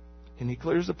 And he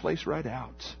clears the place right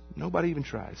out. Nobody even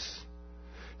tries.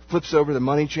 Flips over the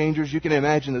money changers. You can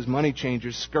imagine those money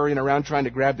changers scurrying around trying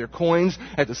to grab their coins,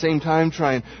 at the same time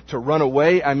trying to run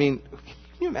away. I mean,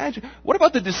 can you imagine? What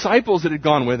about the disciples that had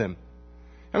gone with him?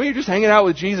 I mean, you're just hanging out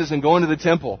with Jesus and going to the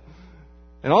temple.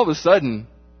 And all of a sudden,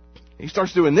 he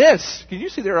starts doing this. Can you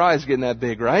see their eyes getting that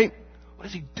big, right? What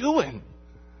is he doing?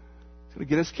 He's going to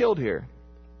get us killed here.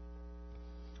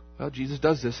 Well, Jesus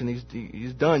does this, and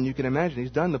he's done. You can imagine.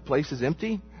 He's done. The place is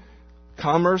empty.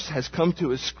 Commerce has come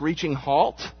to a screeching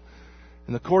halt.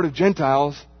 And the court of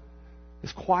Gentiles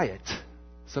is quiet.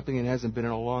 Something it hasn't been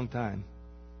in a long time.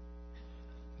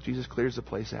 Jesus clears the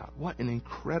place out. What an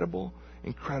incredible,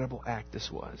 incredible act this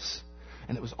was.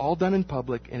 And it was all done in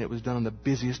public, and it was done on the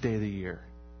busiest day of the year.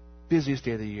 Busiest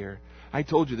day of the year. I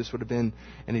told you this would have been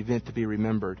an event to be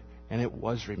remembered, and it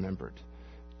was remembered.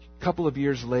 A couple of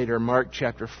years later, Mark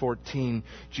chapter 14,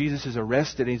 Jesus is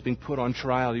arrested and he's being put on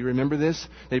trial. You remember this?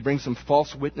 They bring some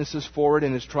false witnesses forward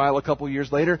in his trial a couple of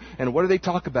years later, and what do they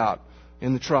talk about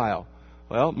in the trial?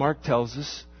 Well, Mark tells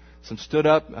us, some stood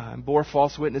up and bore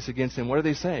false witness against him. What do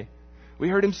they say? We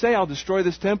heard him say, I'll destroy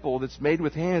this temple that's made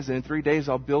with hands, and in 3 days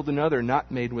I'll build another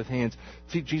not made with hands.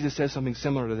 See, Jesus says something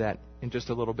similar to that in just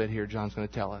a little bit here. John's going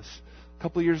to tell us. A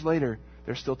couple of years later,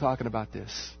 they're still talking about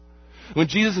this. When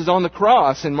Jesus is on the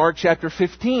cross in Mark chapter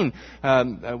 15,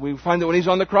 we find that when He's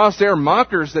on the cross, there are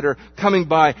mockers that are coming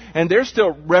by, and they're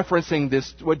still referencing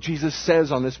this, what Jesus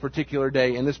says on this particular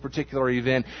day, in this particular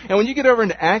event. And when you get over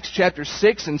into Acts chapter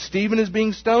 6 and Stephen is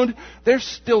being stoned, they're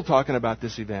still talking about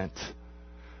this event.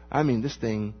 I mean, this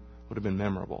thing would have been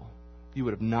memorable. You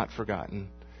would have not forgotten,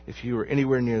 if you were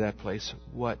anywhere near that place,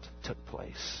 what took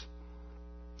place.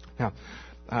 Now,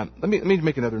 let me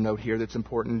make another note here that's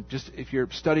important. Just if you're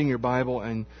studying your Bible,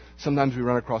 and sometimes we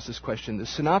run across this question, the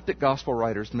synoptic gospel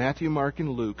writers, Matthew, Mark,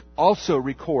 and Luke, also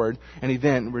record an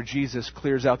event where Jesus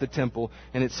clears out the temple,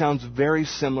 and it sounds very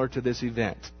similar to this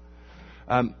event.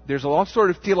 There's a lot sort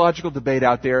of theological debate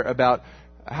out there about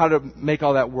how to make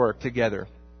all that work together.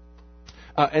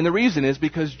 And the reason is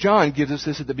because John gives us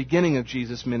this at the beginning of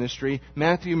Jesus' ministry.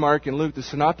 Matthew, Mark, and Luke, the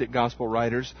synoptic gospel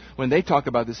writers, when they talk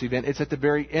about this event, it's at the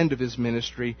very end of His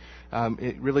ministry,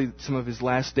 really some of His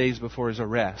last days before His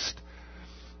arrest.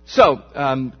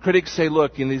 So, critics say,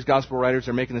 look, these gospel writers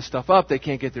are making this stuff up. They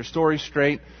can't get their story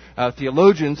straight.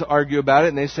 Theologians argue about it,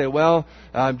 and they say, well,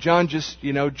 John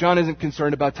isn't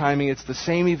concerned about timing. It's the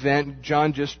same event.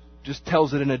 John just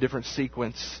tells it in a different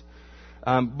sequence.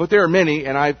 But there are many,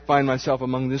 and I find myself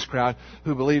among this crowd,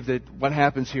 who believe that what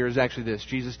happens here is actually this.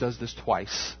 Jesus does this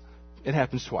twice. It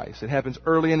happens twice. It happens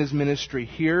early in His ministry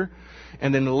here,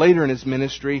 and then later in His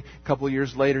ministry, a couple of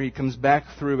years later, He comes back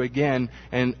through again,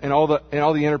 and all the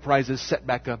enterprise is set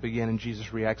back up again, and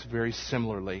Jesus reacts very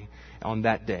similarly on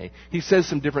that day. He says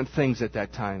some different things at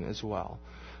that time as well.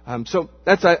 So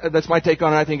that's my take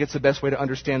on it. I think it's the best way to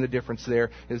understand the difference there.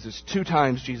 Is there's 2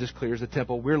 times Jesus clears the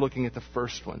temple. We're looking at the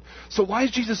first one. So why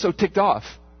is Jesus so ticked off?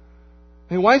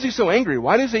 I mean, why is He so angry?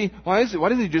 Why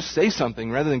doesn't He just say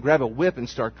something rather than grab a whip and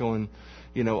start going,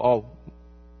 all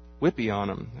whippy on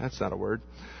him? That's not a word.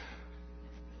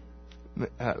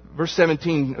 Verse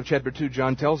 17 of chapter 2,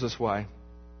 John tells us why.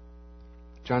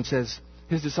 John says,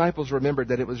 His disciples remembered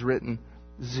that it was written,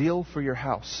 "Zeal for your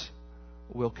house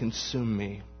will consume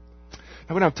me."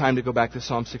 I don't have time to go back to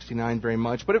Psalm 69 very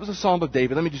much, but it was a Psalm of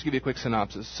David. Let me just give you a quick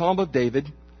synopsis. Psalm of David.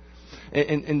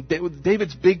 And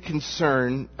David's big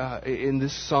concern in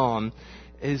this psalm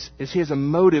is he has a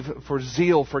motive for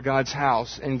zeal for God's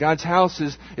house. And God's house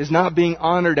is not being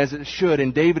honored as it should.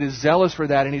 And David is zealous for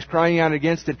that, and he's crying out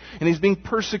against it. And he's being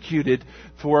persecuted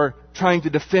for trying to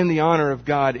defend the honor of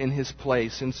God in his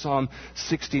place in Psalm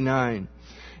 69.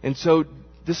 And so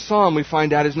this psalm, we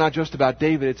find out, is not just about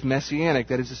David, it's messianic.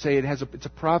 That is to say, it's a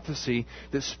prophecy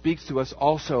that speaks to us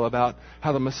also about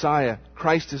how the Messiah,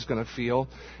 Christ, is going to feel.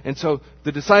 And so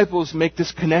the disciples make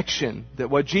this connection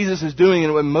that what Jesus is doing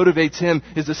and what motivates Him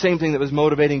is the same thing that was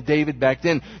motivating David back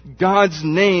then. God's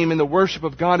name and the worship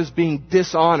of God is being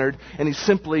dishonored, and he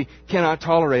simply cannot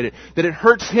tolerate it. That it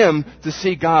hurts him to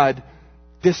see God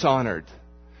dishonored.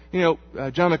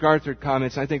 John MacArthur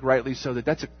comments, and I think rightly so,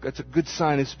 that's a good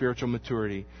sign of spiritual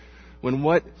maturity. When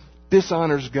what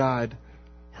dishonors God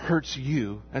hurts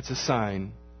you, that's a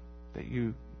sign that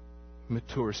you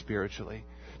mature spiritually.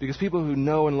 Because people who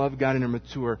know and love God and are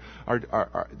mature,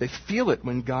 they feel it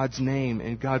when God's name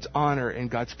and God's honor and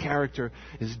God's character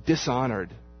is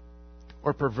dishonored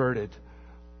or perverted.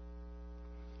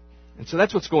 And so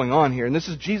that's what's going on here. And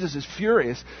Jesus is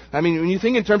furious. I mean, when you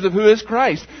think in terms of who is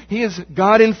Christ, He is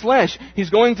God in flesh.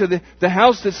 He's going to the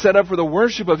house that's set up for the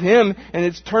worship of Him, and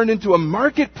it's turned into a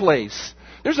marketplace.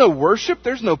 There's no worship.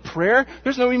 There's no prayer.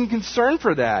 There's no even concern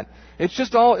for that.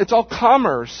 It's all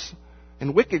commerce,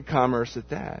 and wicked commerce at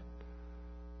that.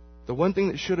 The one thing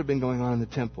that should have been going on in the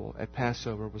temple at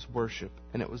Passover was worship,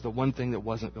 and it was the one thing that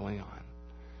wasn't going on.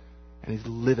 And He's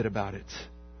livid about it.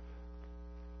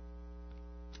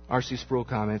 R.C. Sproul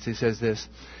comments, he says this: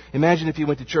 imagine if you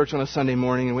went to church on a Sunday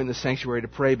morning and went in the sanctuary to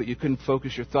pray, but you couldn't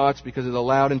focus your thoughts because of the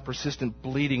loud and persistent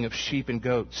bleating of sheep and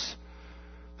goats.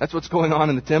 That's what's going on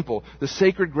in the temple. The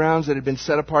sacred grounds that had been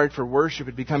set apart for worship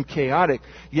had become chaotic.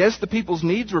 Yes, the people's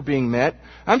needs were being met.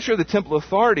 I'm sure the temple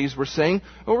authorities were saying,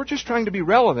 we're just trying to be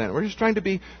relevant. We're just trying to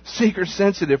be seeker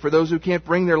sensitive for those who can't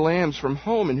bring their lambs from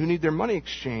home and who need their money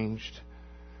exchanged.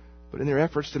 But in their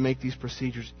efforts to make these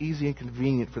procedures easy and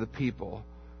convenient for the people,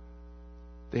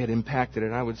 they had impacted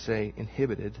and I would say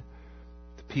inhibited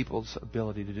the people's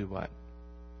ability to do what?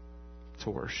 To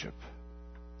worship.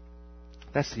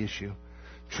 That's the issue.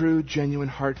 True, genuine,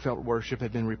 heartfelt worship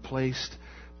had been replaced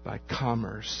by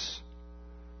commerce.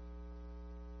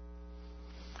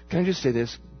 Can I just say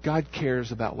this? God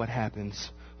cares about what happens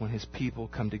when His people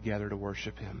come together to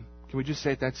worship Him. Can we just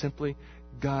say it that simply?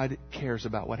 God cares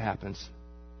about what happens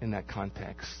in that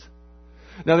context.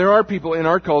 Now, there are people in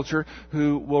our culture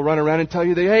who will run around and tell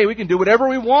you that, hey, we can do whatever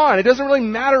we want. It doesn't really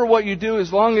matter what you do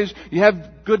as long as you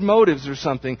have good motives or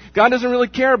something. God doesn't really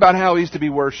care about how He's to be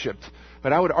worshipped.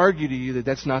 But I would argue to you that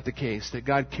that's not the case, that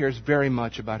God cares very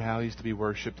much about how He's to be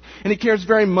worshipped. And He cares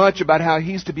very much about how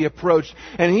He's to be approached.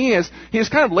 And He has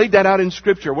kind of laid that out in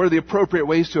Scripture. What are the appropriate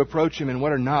ways to approach Him and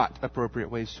what are not appropriate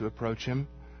ways to approach Him?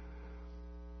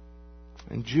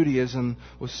 And Judaism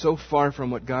was so far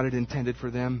from what God had intended for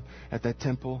them at that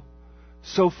temple,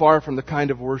 so far from the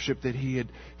kind of worship that He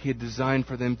had designed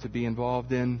for them to be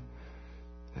involved in.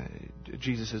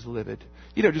 Jesus is livid.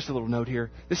 Just a little note here.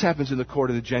 This happens in the court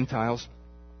of the Gentiles.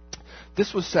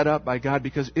 This was set up by God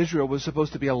because Israel was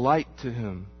supposed to be a light to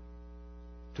whom?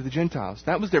 To the Gentiles.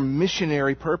 That was their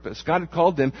missionary purpose. God had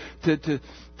called them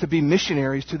to be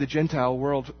missionaries to the Gentile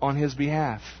world on His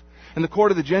behalf. And the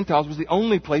court of the Gentiles was the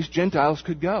only place Gentiles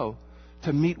could go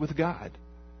to meet with God.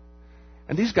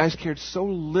 And these guys cared so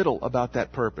little about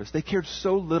that purpose. They cared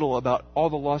so little about all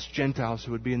the lost Gentiles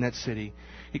who would be in that city.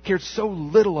 He cared so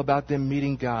little about them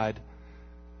meeting God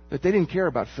that they didn't care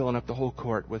about filling up the whole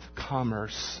court with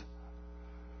commerce.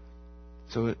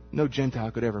 So no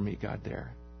Gentile could ever meet God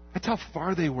there. That's how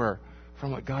far they were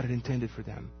from what God had intended for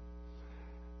them.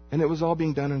 And it was all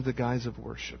being done under the guise of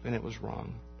worship, and it was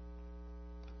wrong.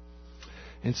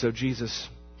 And so Jesus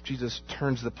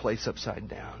turns the place upside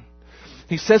down.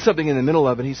 He says something in the middle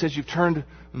of it. He says, you've turned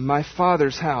my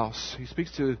Father's house. He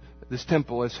speaks to this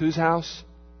temple as whose house?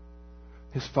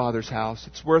 His Father's house.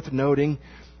 It's worth noting,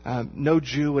 no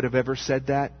Jew would have ever said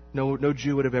that. No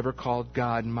Jew would have ever called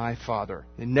God my Father.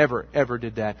 They never, ever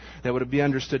did that. That would be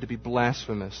understood to be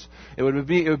blasphemous. It would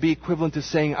be equivalent to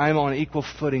saying, I'm on equal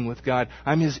footing with God.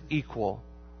 I'm His equal.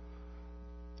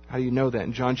 How do you know that?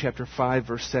 In John chapter 5,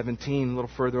 verse 17, a little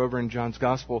further over in John's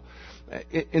Gospel.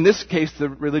 In this case, the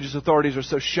religious authorities are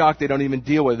so shocked they don't even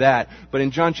deal with that. But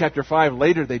in John chapter 5,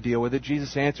 later they deal with it.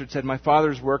 Jesus answered, said, my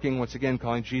Father is working, once again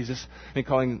calling Jesus and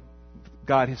calling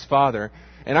God His Father.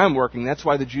 And I'm working. That's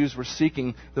why the Jews were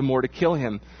seeking the more to kill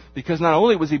Him. Because not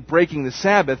only was He breaking the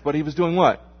Sabbath, but He was doing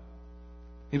what?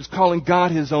 He was calling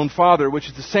God His own Father, which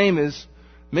is the same as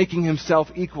making Himself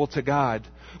equal to God.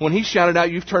 When He shouted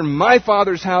out, you've turned my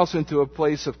Father's house into a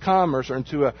place of commerce or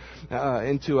into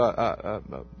a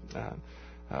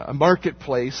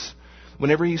marketplace,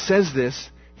 whenever He says this,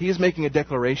 He is making a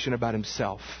declaration about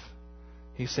Himself.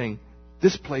 He's saying,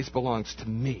 this place belongs to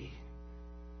me.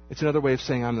 It's another way of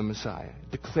saying I'm the Messiah,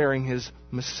 declaring His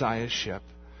Messiahship.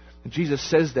 And Jesus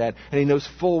says that, and He knows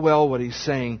full well what He's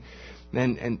saying.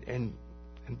 And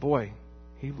boy,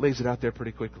 He lays it out there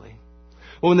pretty quickly.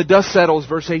 Well, when the dust settles,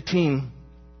 verse 18,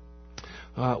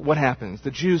 what happens?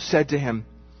 The Jews said to Him,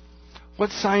 what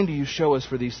sign do you show us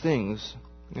for these things?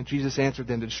 And Jesus answered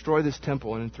them, to destroy this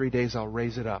temple, and in 3 days I'll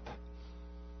raise it up.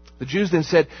 The Jews then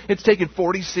said, it's taken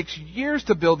 46 years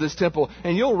to build this temple,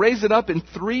 and you'll raise it up in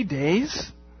 3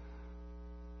 days?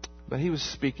 But He was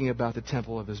speaking about the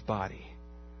temple of His body.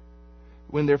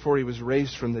 When therefore He was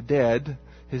raised from the dead,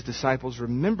 His disciples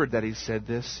remembered that He said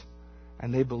this,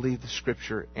 and they believed the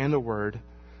Scripture and the word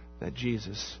that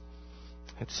Jesus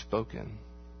had spoken.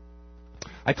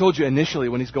 I told you initially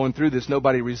when He's going through this,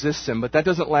 nobody resists Him, but that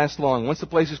doesn't last long. Once the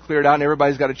place is cleared out and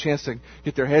everybody's got a chance to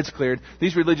get their heads cleared,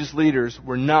 these religious leaders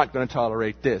were not going to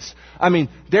tolerate this. I mean,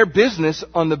 their business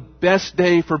on the best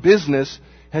day for business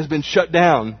has been shut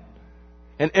down.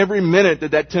 And every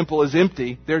minute that temple is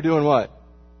empty, they're doing what?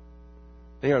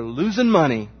 They are losing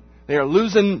money. They're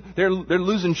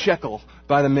losing shekel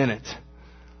by the minute.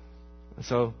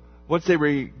 So once they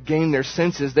regain their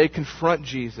senses, they confront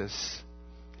Jesus.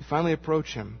 They finally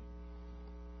approach Him.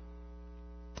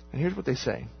 And here's what they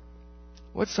say.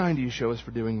 What sign do you show us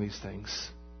for doing these things?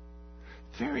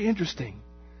 Very interesting.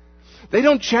 They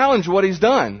don't challenge what He's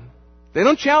done. They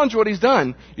don't challenge what He's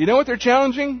done. You know what they're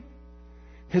challenging?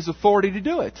 His authority to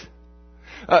do it.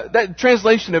 That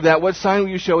translation of that, what sign will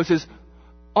you show us, is,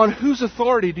 on whose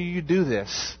authority do you do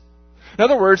this? In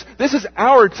other words, this is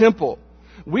our temple.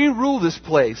 We rule this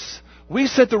place. We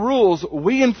set the rules.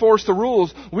 We enforce the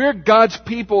rules. We're God's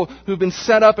people who've been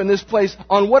set up in this place.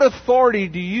 On what authority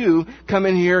do you come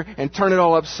in here and turn it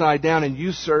all upside down and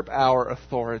usurp our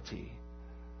authority?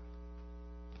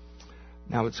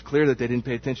 Now, it's clear that they didn't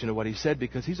pay attention to what He said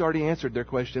because He's already answered their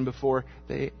question before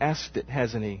they asked it,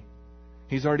 hasn't He?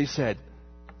 He's already said,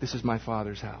 this is my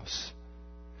Father's house.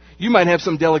 You might have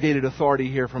some delegated authority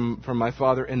here from my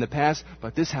Father in the past,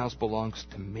 but this house belongs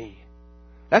to me.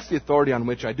 That's the authority on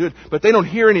which I do it. But they don't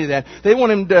hear any of that. They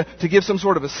want him to give some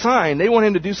sort of a sign. They want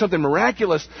him to do something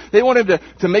miraculous. They want him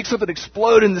to make something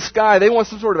explode in the sky. They want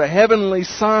some sort of a heavenly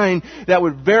sign that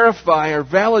would verify or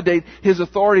validate his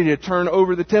authority to turn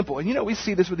over the temple. And we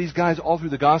see this with these guys all through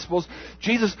the Gospels.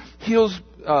 Jesus heals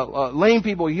lame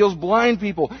people, he heals blind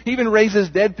people, he even raises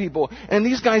dead people. And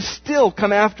these guys still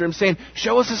come after him saying,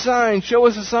 show us a sign, show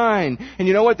us a sign. And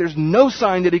you know what? There's no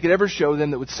sign that he could ever show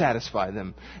them that would satisfy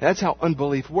them. And that's how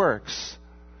unbelief works.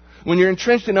 When you're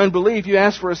entrenched in unbelief, you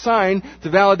ask for a sign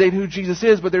to validate who Jesus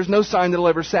is, but there's no sign that will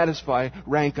ever satisfy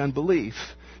rank unbelief.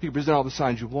 You can present all the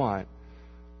signs you want.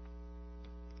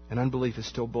 And unbelief is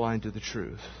still blind to the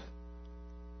truth.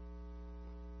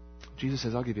 Jesus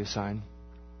says, I'll give you a sign.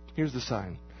 Here's the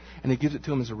sign. And he gives it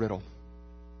to him as a riddle.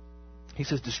 He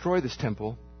says, destroy this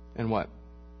temple, and what?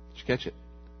 Did you catch it?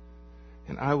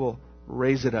 And I will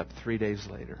raise it up 3 days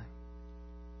later.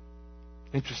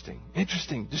 Interesting.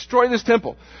 Destroy this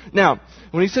temple. Now,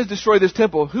 when he says destroy this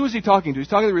temple, who is he talking to? He's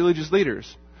talking to the religious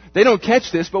leaders. They don't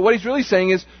catch this, but what he's really saying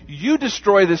is, you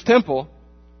destroy this temple,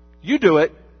 you do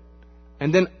it,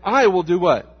 and then I will do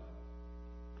what?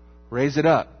 Raise it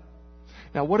up.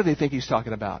 Now, what do they think he's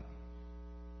talking about?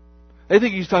 They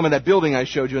think he's talking about that building I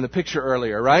showed you in the picture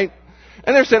earlier, right?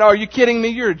 And they're saying, oh, are you kidding me?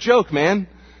 You're a joke, man.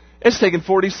 It's taken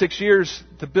 46 years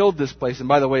to build this place. And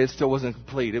by the way, it still wasn't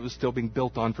complete. It was still being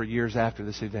built on for years after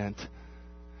this event.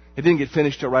 It didn't get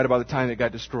finished till right about the time it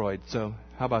got destroyed. So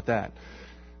how about that?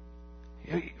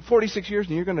 46 years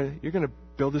and you're going to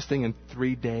build this thing in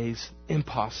 3 days?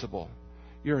 Impossible.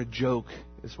 You're a joke,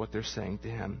 is what they're saying to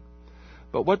him.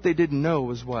 But what they didn't know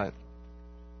was what?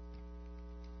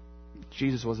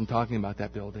 Jesus wasn't talking about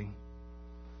that building.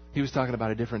 He was talking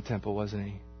about a different temple, wasn't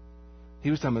he? He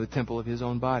was talking about the temple of his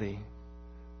own body.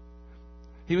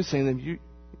 He was saying to them,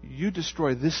 you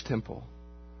destroy this temple,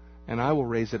 and I will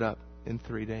raise it up in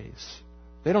 3 days.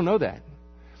 They don't know that.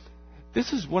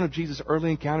 This is one of Jesus'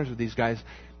 early encounters with these guys.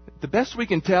 The best we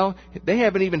can tell, they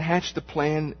haven't even hatched the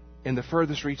plan in the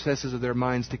furthest recesses of their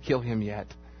minds to kill him yet.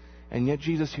 And yet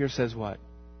Jesus here says what?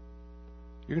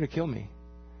 You're going to kill me,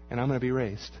 and I'm going to be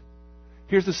raised.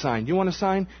 Here's the sign. You want a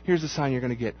sign? Here's the sign you're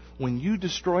going to get. When you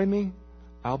destroy me,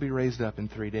 I'll be raised up in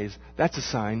 3 days. That's a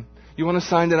sign. You want a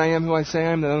sign that I am who I say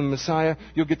I am, that I'm the Messiah?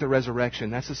 You'll get the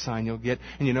resurrection. That's a sign you'll get.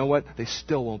 And you know what? They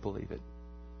still won't believe it.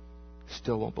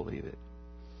 Still won't believe it.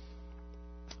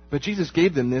 But Jesus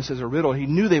gave them this as a riddle. He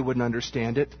knew they wouldn't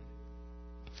understand it.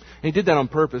 And he did that on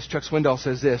purpose. Chuck Swindoll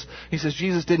says this. He says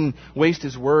Jesus didn't waste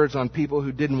his words on people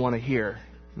who didn't want to hear.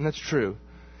 And that's true.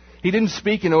 He didn't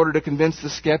speak in order to convince the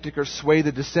skeptic or sway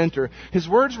the dissenter. His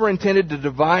words were intended to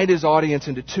divide his audience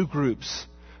into two groups.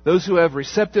 Those who have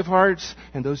receptive hearts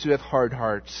and those who have hard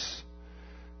hearts.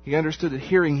 He understood that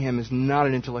hearing him is not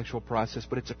an intellectual process,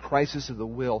 but it's a crisis of the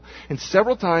will. And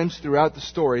several times throughout the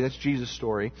story, that's Jesus'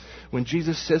 story, when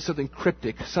Jesus says something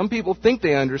cryptic, some people think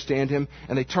they understand him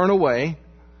and they turn away,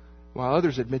 while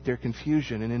others admit their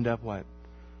confusion and end up what?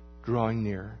 Drawing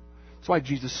near. That's why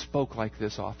Jesus spoke like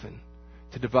this often.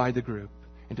 To divide the group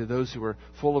into those who were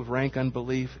full of rank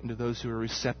unbelief and to those who were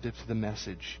receptive to the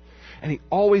message. And he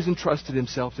always entrusted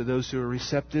himself to those who were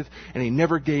receptive, and he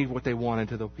never gave what they wanted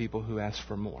to the people who asked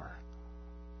for more.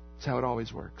 That's how it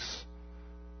always works.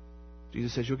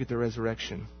 Jesus says you'll get the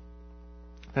resurrection.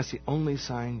 That's the only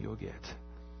sign you'll get.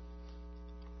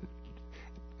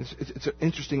 It's an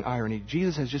interesting irony.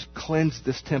 Jesus has just cleansed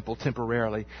this temple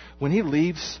temporarily. When he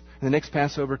leaves and the next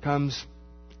Passover comes,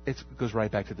 it goes right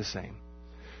back to the same.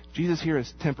 Jesus here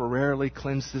has temporarily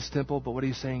cleansed this temple, but what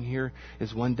he's saying here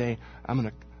is one day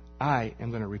I am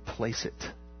going to replace it.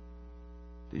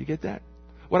 Do you get that?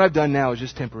 What I've done now is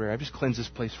just temporary. I've just cleansed this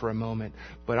place for a moment.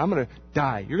 But I'm going to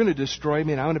die. You're going to destroy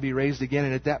me, and I'm going to be raised again.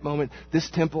 And at that moment, this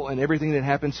temple and everything that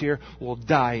happens here will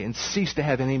die and cease to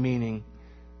have any meaning.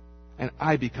 And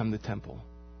I become the temple.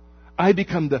 I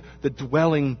become the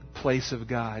dwelling place of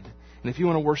God. And if you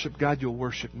want to worship God, you'll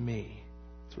worship me.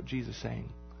 That's what Jesus is saying.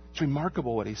 It's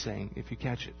remarkable what he's saying, if you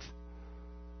catch it.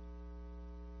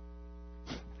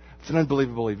 It's an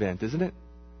unbelievable event, isn't it?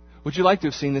 Would you like to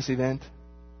have seen this event?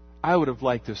 I would have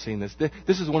liked to have seen this.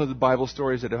 This is one of the Bible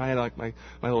stories that if I had like my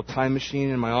little time machine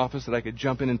in my office that I could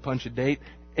jump in and punch a date,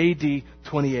 AD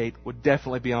 28 would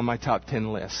definitely be on my top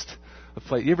 10 list.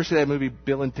 You ever see that movie,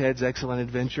 Bill and Ted's Excellent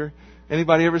Adventure?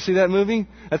 Anybody ever see that movie?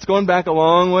 That's going back a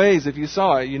long ways. If you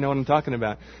saw it, you know what I'm talking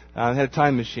about. I had a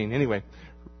time machine. Anyway,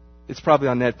 it's probably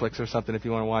on Netflix or something if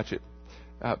you want to watch it.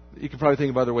 You can probably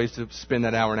think of other ways to spend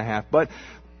that hour and a half, but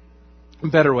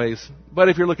better ways. But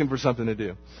if you're looking for something to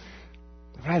do.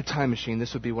 If I had a time machine,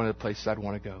 this would be one of the places I'd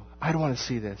want to go. I'd want to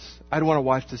see this. I'd want to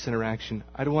watch this interaction.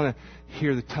 I'd want to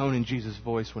hear the tone in Jesus'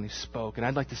 voice when he spoke, and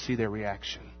I'd like to see their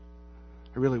reaction.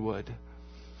 I really would.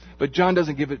 But John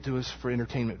doesn't give it to us for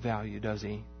entertainment value, does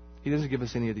he? He doesn't give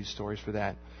us any of these stories for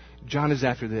that. John is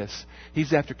after this.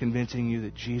 He's after convincing you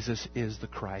that Jesus is the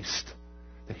Christ,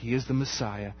 that he is the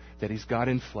Messiah, that he's God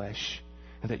in flesh,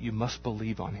 and that you must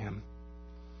believe on him.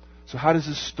 So how does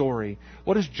this story,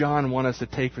 what does John want us to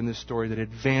take from this story that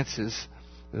advances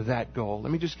that goal?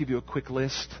 Let me just give you a quick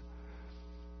list,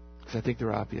 because I think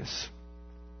they're obvious.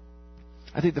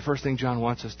 I think the first thing John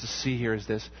wants us to see here is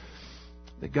this,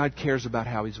 that God cares about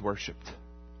how he's worshipped.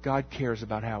 God cares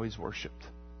about how he's worshipped.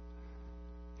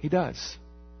 He does.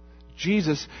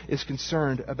 Jesus is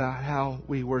concerned about how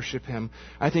we worship him.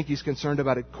 I think he's concerned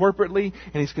about it corporately,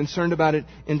 and he's concerned about it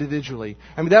individually.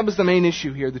 I mean, that was the main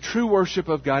issue here. The true worship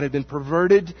of God had been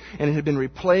perverted, and it had been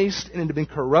replaced, and it had been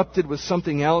corrupted with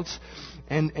something else.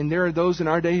 And there are those in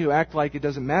our day who act like it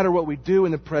doesn't matter what we do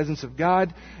in the presence of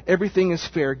God. Everything is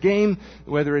fair game,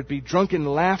 whether it be drunken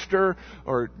laughter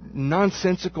or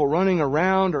nonsensical running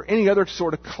around or any other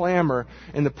sort of clamor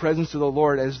in the presence of the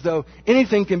Lord, as though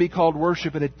anything can be called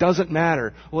worship and it doesn't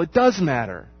matter. Well, it does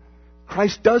matter.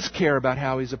 Christ does care about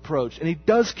how he's approached, and he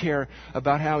does care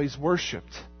about how he's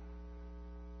worshipped.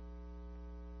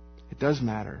 It does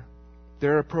matter.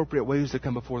 There are appropriate ways to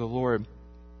come before the Lord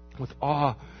with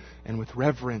awe and with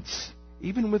reverence,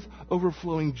 even with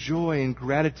overflowing joy and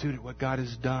gratitude at what God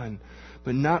has done,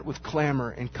 but not with clamor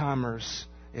and commerce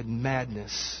and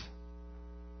madness.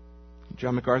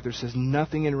 John MacArthur says,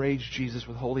 nothing enraged Jesus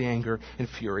with holy anger and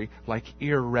fury like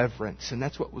irreverence. And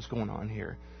that's what was going on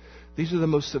here. These are the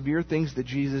most severe things that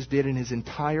Jesus did in his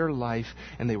entire life,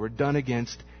 and they were done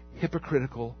against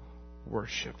hypocritical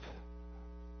worship.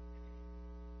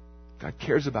 God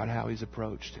cares about how he's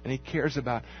approached, and he cares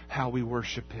about how we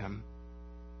worship him.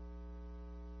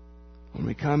 When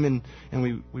we come in and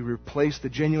we replace the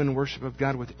genuine worship of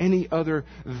God with any other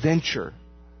venture,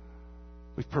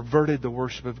 we've perverted the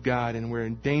worship of God, and we're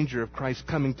in danger of Christ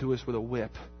coming to us with a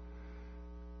whip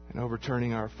and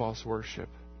overturning our false worship.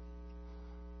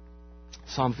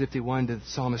 Psalm 51, the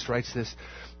psalmist writes this,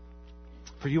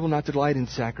 "For you will not delight in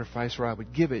sacrifice, or I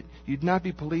would give it. You'd not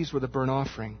be pleased with a burnt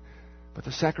offering. But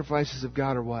the sacrifices of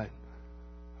God are what?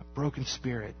 A broken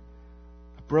spirit,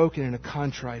 a broken and a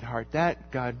contrite heart.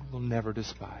 That God will never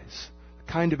despise.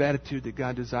 The kind of attitude that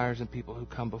God desires in people who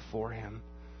come before him."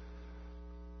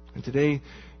 And today,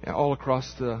 all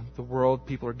across the world,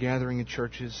 people are gathering in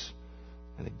churches,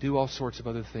 and they do all sorts of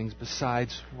other things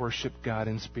besides worship God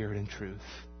in spirit and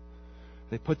truth.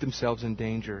 They put themselves in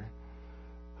danger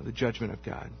of the judgment of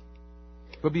God.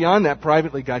 But beyond that,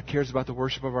 privately, God cares about the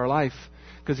worship of our life.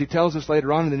 Because he tells us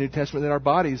later on in the New Testament that our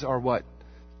bodies are what?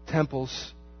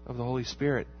 Temples of the Holy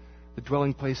Spirit, the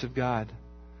dwelling place of God.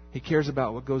 He cares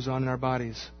about what goes on in our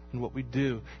bodies and what we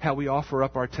do, how we offer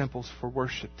up our temples for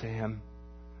worship to him.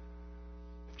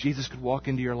 If Jesus could walk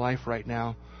into your life right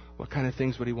now, what kind of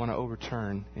things would he want to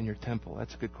overturn in your temple?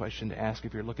 That's a good question to ask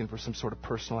if you're looking for some sort of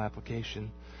personal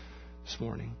application this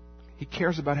morning. He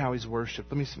cares about how he's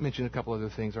worshipped. Let me mention a couple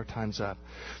other things. Our time's up.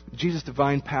 Jesus'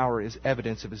 divine power is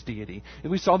evidence of his deity.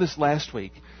 And we saw this last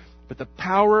week. But the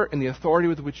power and the authority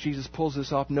with which Jesus pulls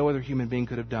this off, no other human being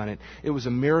could have done it. It was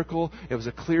a miracle. It was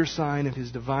a clear sign of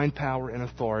his divine power and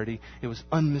authority. It was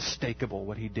unmistakable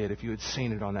what he did if you had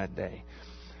seen it on that day.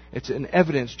 It's an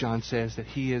evidence, John says, that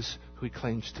he is who he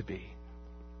claims to be.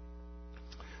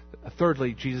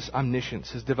 Thirdly, Jesus'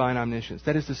 omniscience, his divine omniscience.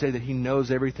 That is to say that he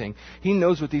knows everything. He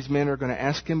knows what these men are going to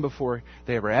ask him before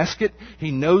they ever ask it.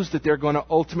 He knows that they're going to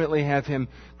ultimately have him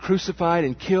crucified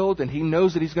and killed, and he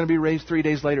knows that he's going to be raised 3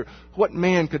 days later. What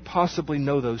man could possibly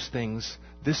know those things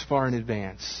this far in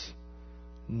advance?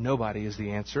 Nobody is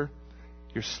the answer.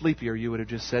 You're sleepy or you would have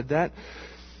just said that.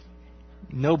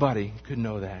 Nobody could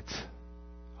know that.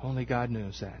 Only God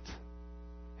knows that.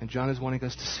 And John is wanting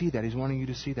us to see that. He's wanting you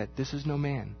to see that. This is no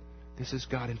man. This is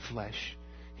God in flesh.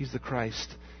 He's the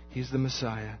Christ. He's the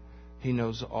Messiah. He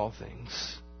knows all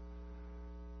things.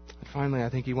 And finally, I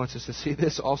think he wants us to see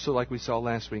this also like we saw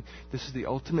last week. This is the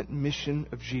ultimate mission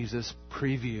of Jesus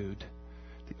previewed.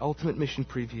 The ultimate mission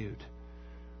previewed.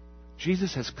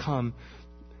 Jesus has come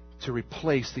to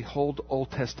replace the whole Old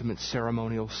Testament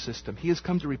ceremonial system. He has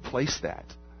come to replace that.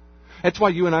 That's why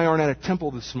you and I aren't at a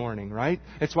temple this morning, right?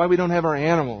 That's why we don't have our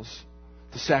animals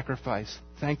to sacrifice.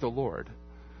 Thank the Lord.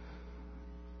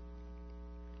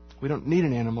 We don't need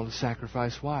an animal to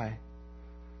sacrifice. Why?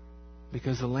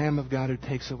 Because the Lamb of God who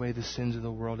takes away the sins of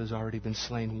the world has already been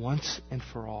slain once and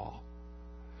for all.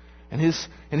 And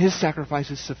his sacrifice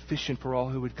is sufficient for all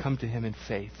who would come to him in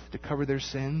faith to cover their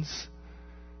sins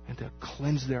and to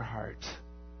cleanse their heart.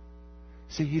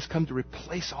 See, He's come to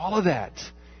replace all of that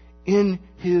in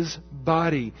His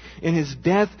body. In His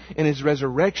death and His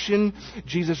resurrection,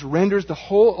 Jesus renders the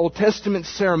whole Old Testament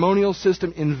ceremonial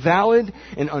system invalid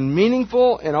and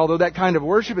unmeaningful. And although that kind of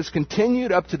worship has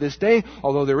continued up to this day,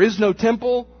 although there is no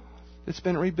temple that's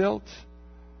been rebuilt,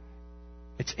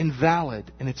 it's invalid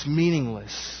and it's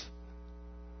meaningless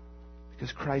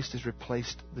because Christ has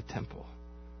replaced the temple.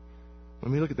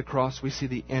 When we look at the cross, we see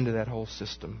the end of that whole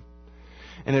system.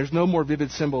 And there's no more vivid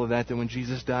symbol of that than when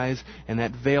Jesus dies and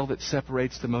that veil that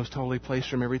separates the most holy place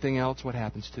from everything else, what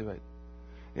happens to it?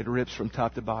 It rips from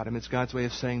top to bottom. It's God's way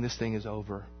of saying this thing is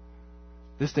over.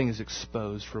 This thing is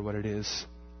exposed for what it is.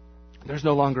 There's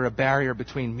no longer a barrier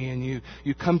between me and you.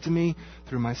 You come to me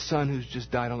through my Son who's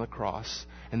just died on the cross.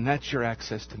 And that's your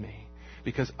access to me.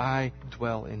 Because I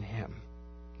dwell in Him,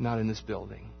 not in this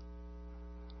building.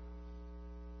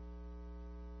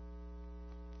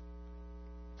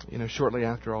 You know, shortly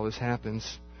after all this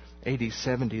happens, AD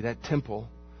 70, that temple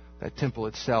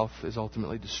itself is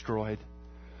ultimately destroyed.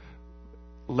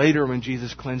 Later, when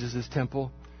Jesus cleanses this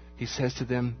temple, He says to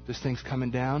them, this thing's coming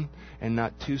down, and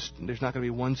there's not going to be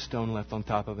one stone left on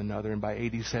top of another. And by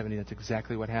AD 70, that's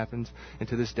exactly what happens. And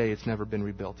to this day, it's never been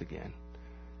rebuilt again.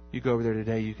 You go over there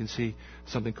today, you can see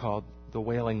something called the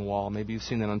Wailing Wall. Maybe you've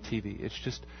seen that on TV.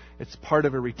 It's part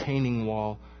of a retaining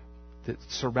wall that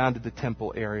surrounded the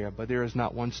temple area, but there is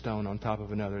not one stone on top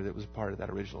of another that was part of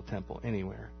that original temple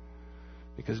anywhere.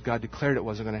 Because God declared it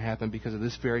wasn't going to happen because of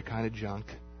this very kind of junk.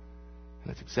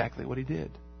 And that's exactly what He did.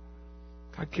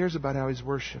 God cares about how He's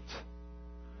worshipped.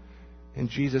 And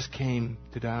Jesus came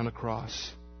to die on a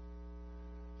cross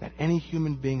that any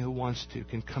human being who wants to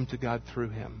can come to God through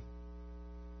Him.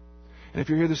 And if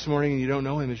you're here this morning and you don't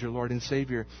know Him as your Lord and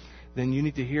Savior, then you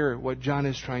need to hear what John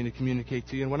is trying to communicate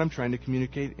to you and what I'm trying to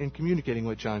communicate in communicating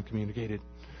what John communicated.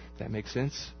 Does that make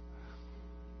sense?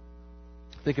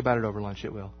 Think about it over lunch,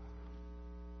 it will.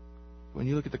 When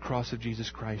you look at the cross of Jesus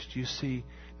Christ, you see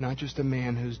not just a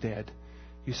man who's dead.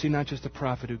 You see not just a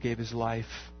prophet who gave his life.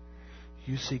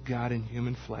 You see God in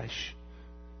human flesh,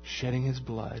 shedding His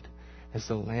blood as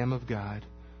the Lamb of God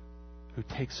who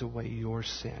takes away your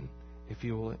sin. If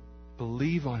you will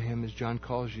believe on Him as John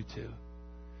calls you to,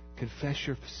 confess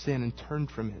your sin and turn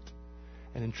from it,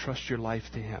 and entrust your life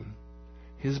to Him,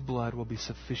 His blood will be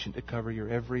sufficient to cover your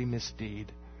every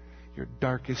misdeed, your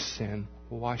darkest sin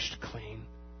washed clean.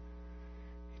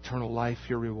 Eternal life,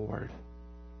 your reward,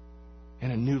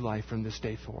 and a new life from this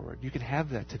day forward. You can have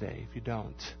that today if you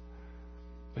don't.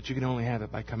 But you can only have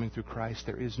it by coming through Christ.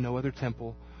 There is no other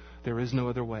temple. There is no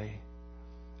other way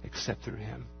except through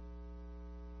Him.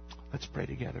 Let's pray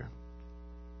together.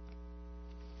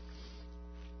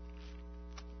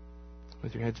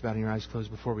 With your heads bowed and your eyes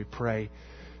closed, before we pray,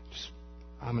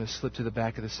 I'm going to slip to the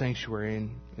back of the sanctuary,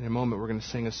 and in a moment we're going to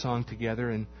sing a song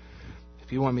together. And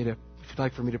if you'd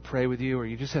like for me to pray with you, or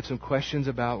you just have some questions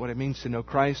about what it means to know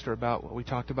Christ, or about what we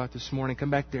talked about this morning, come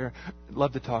back there. I'd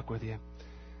love to talk with you,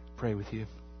 pray with you.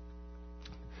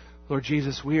 Lord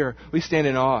Jesus, we stand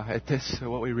in awe at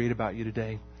what we read about you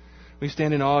today. We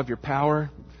stand in awe of your power,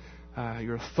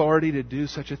 your authority to do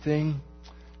such a thing.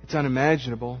 It's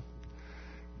unimaginable.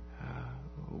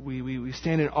 We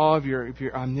stand in awe of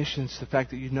your omniscience, the fact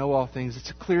that you know all things. It's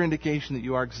a clear indication that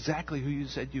you are exactly who you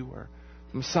said you were,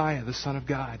 the Messiah, the Son of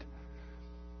God.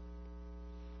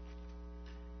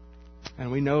 And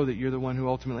we know that you're the one who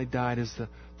ultimately died as the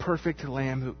perfect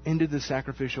Lamb who ended the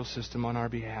sacrificial system on our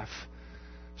behalf,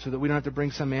 so that we don't have to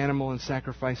bring some animal and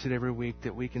sacrifice it every week,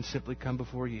 that we can simply come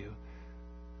before you.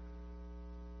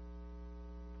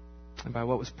 And by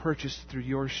what was purchased through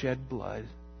your shed blood,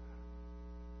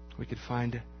 we could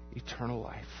find eternal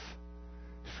life,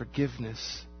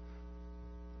 forgiveness,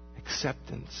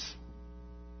 acceptance.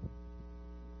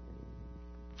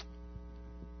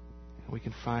 And we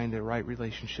can find a right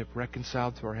relationship,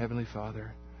 reconciled to our Heavenly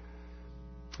Father.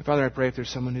 And Father, I pray if there's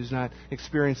someone who's not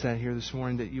experienced that here this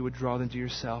morning, that you would draw them to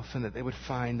yourself, and that they would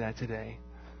find that today.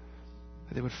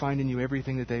 That they would find in you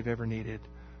everything that they've ever needed,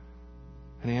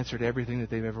 an answer to everything that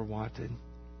they've ever wanted.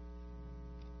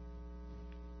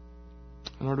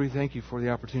 And Lord, we thank you for the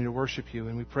opportunity to worship you,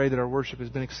 and we pray that our worship has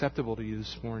been acceptable to you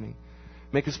this morning.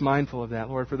 Make us mindful of that,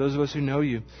 Lord. For those of us who know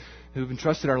you, who've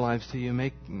entrusted our lives to you,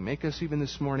 make us even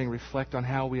this morning reflect on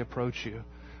how we approach you,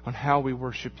 on how we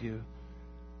worship you,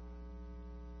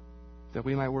 that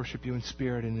we might worship you in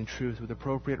spirit and in truth with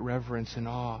appropriate reverence and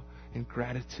awe and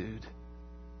gratitude,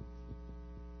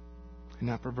 and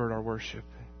not pervert our worship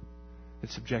and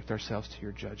subject ourselves to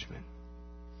your judgment.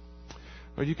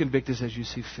 Lord, you convict us as you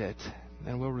see fit,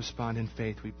 and we'll respond in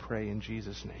faith, we pray in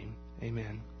Jesus' name.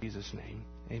 Amen. In Jesus' name.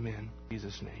 Amen. In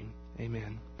Jesus' name.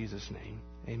 Amen. In Jesus' name.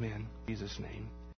 Amen. In Jesus' name.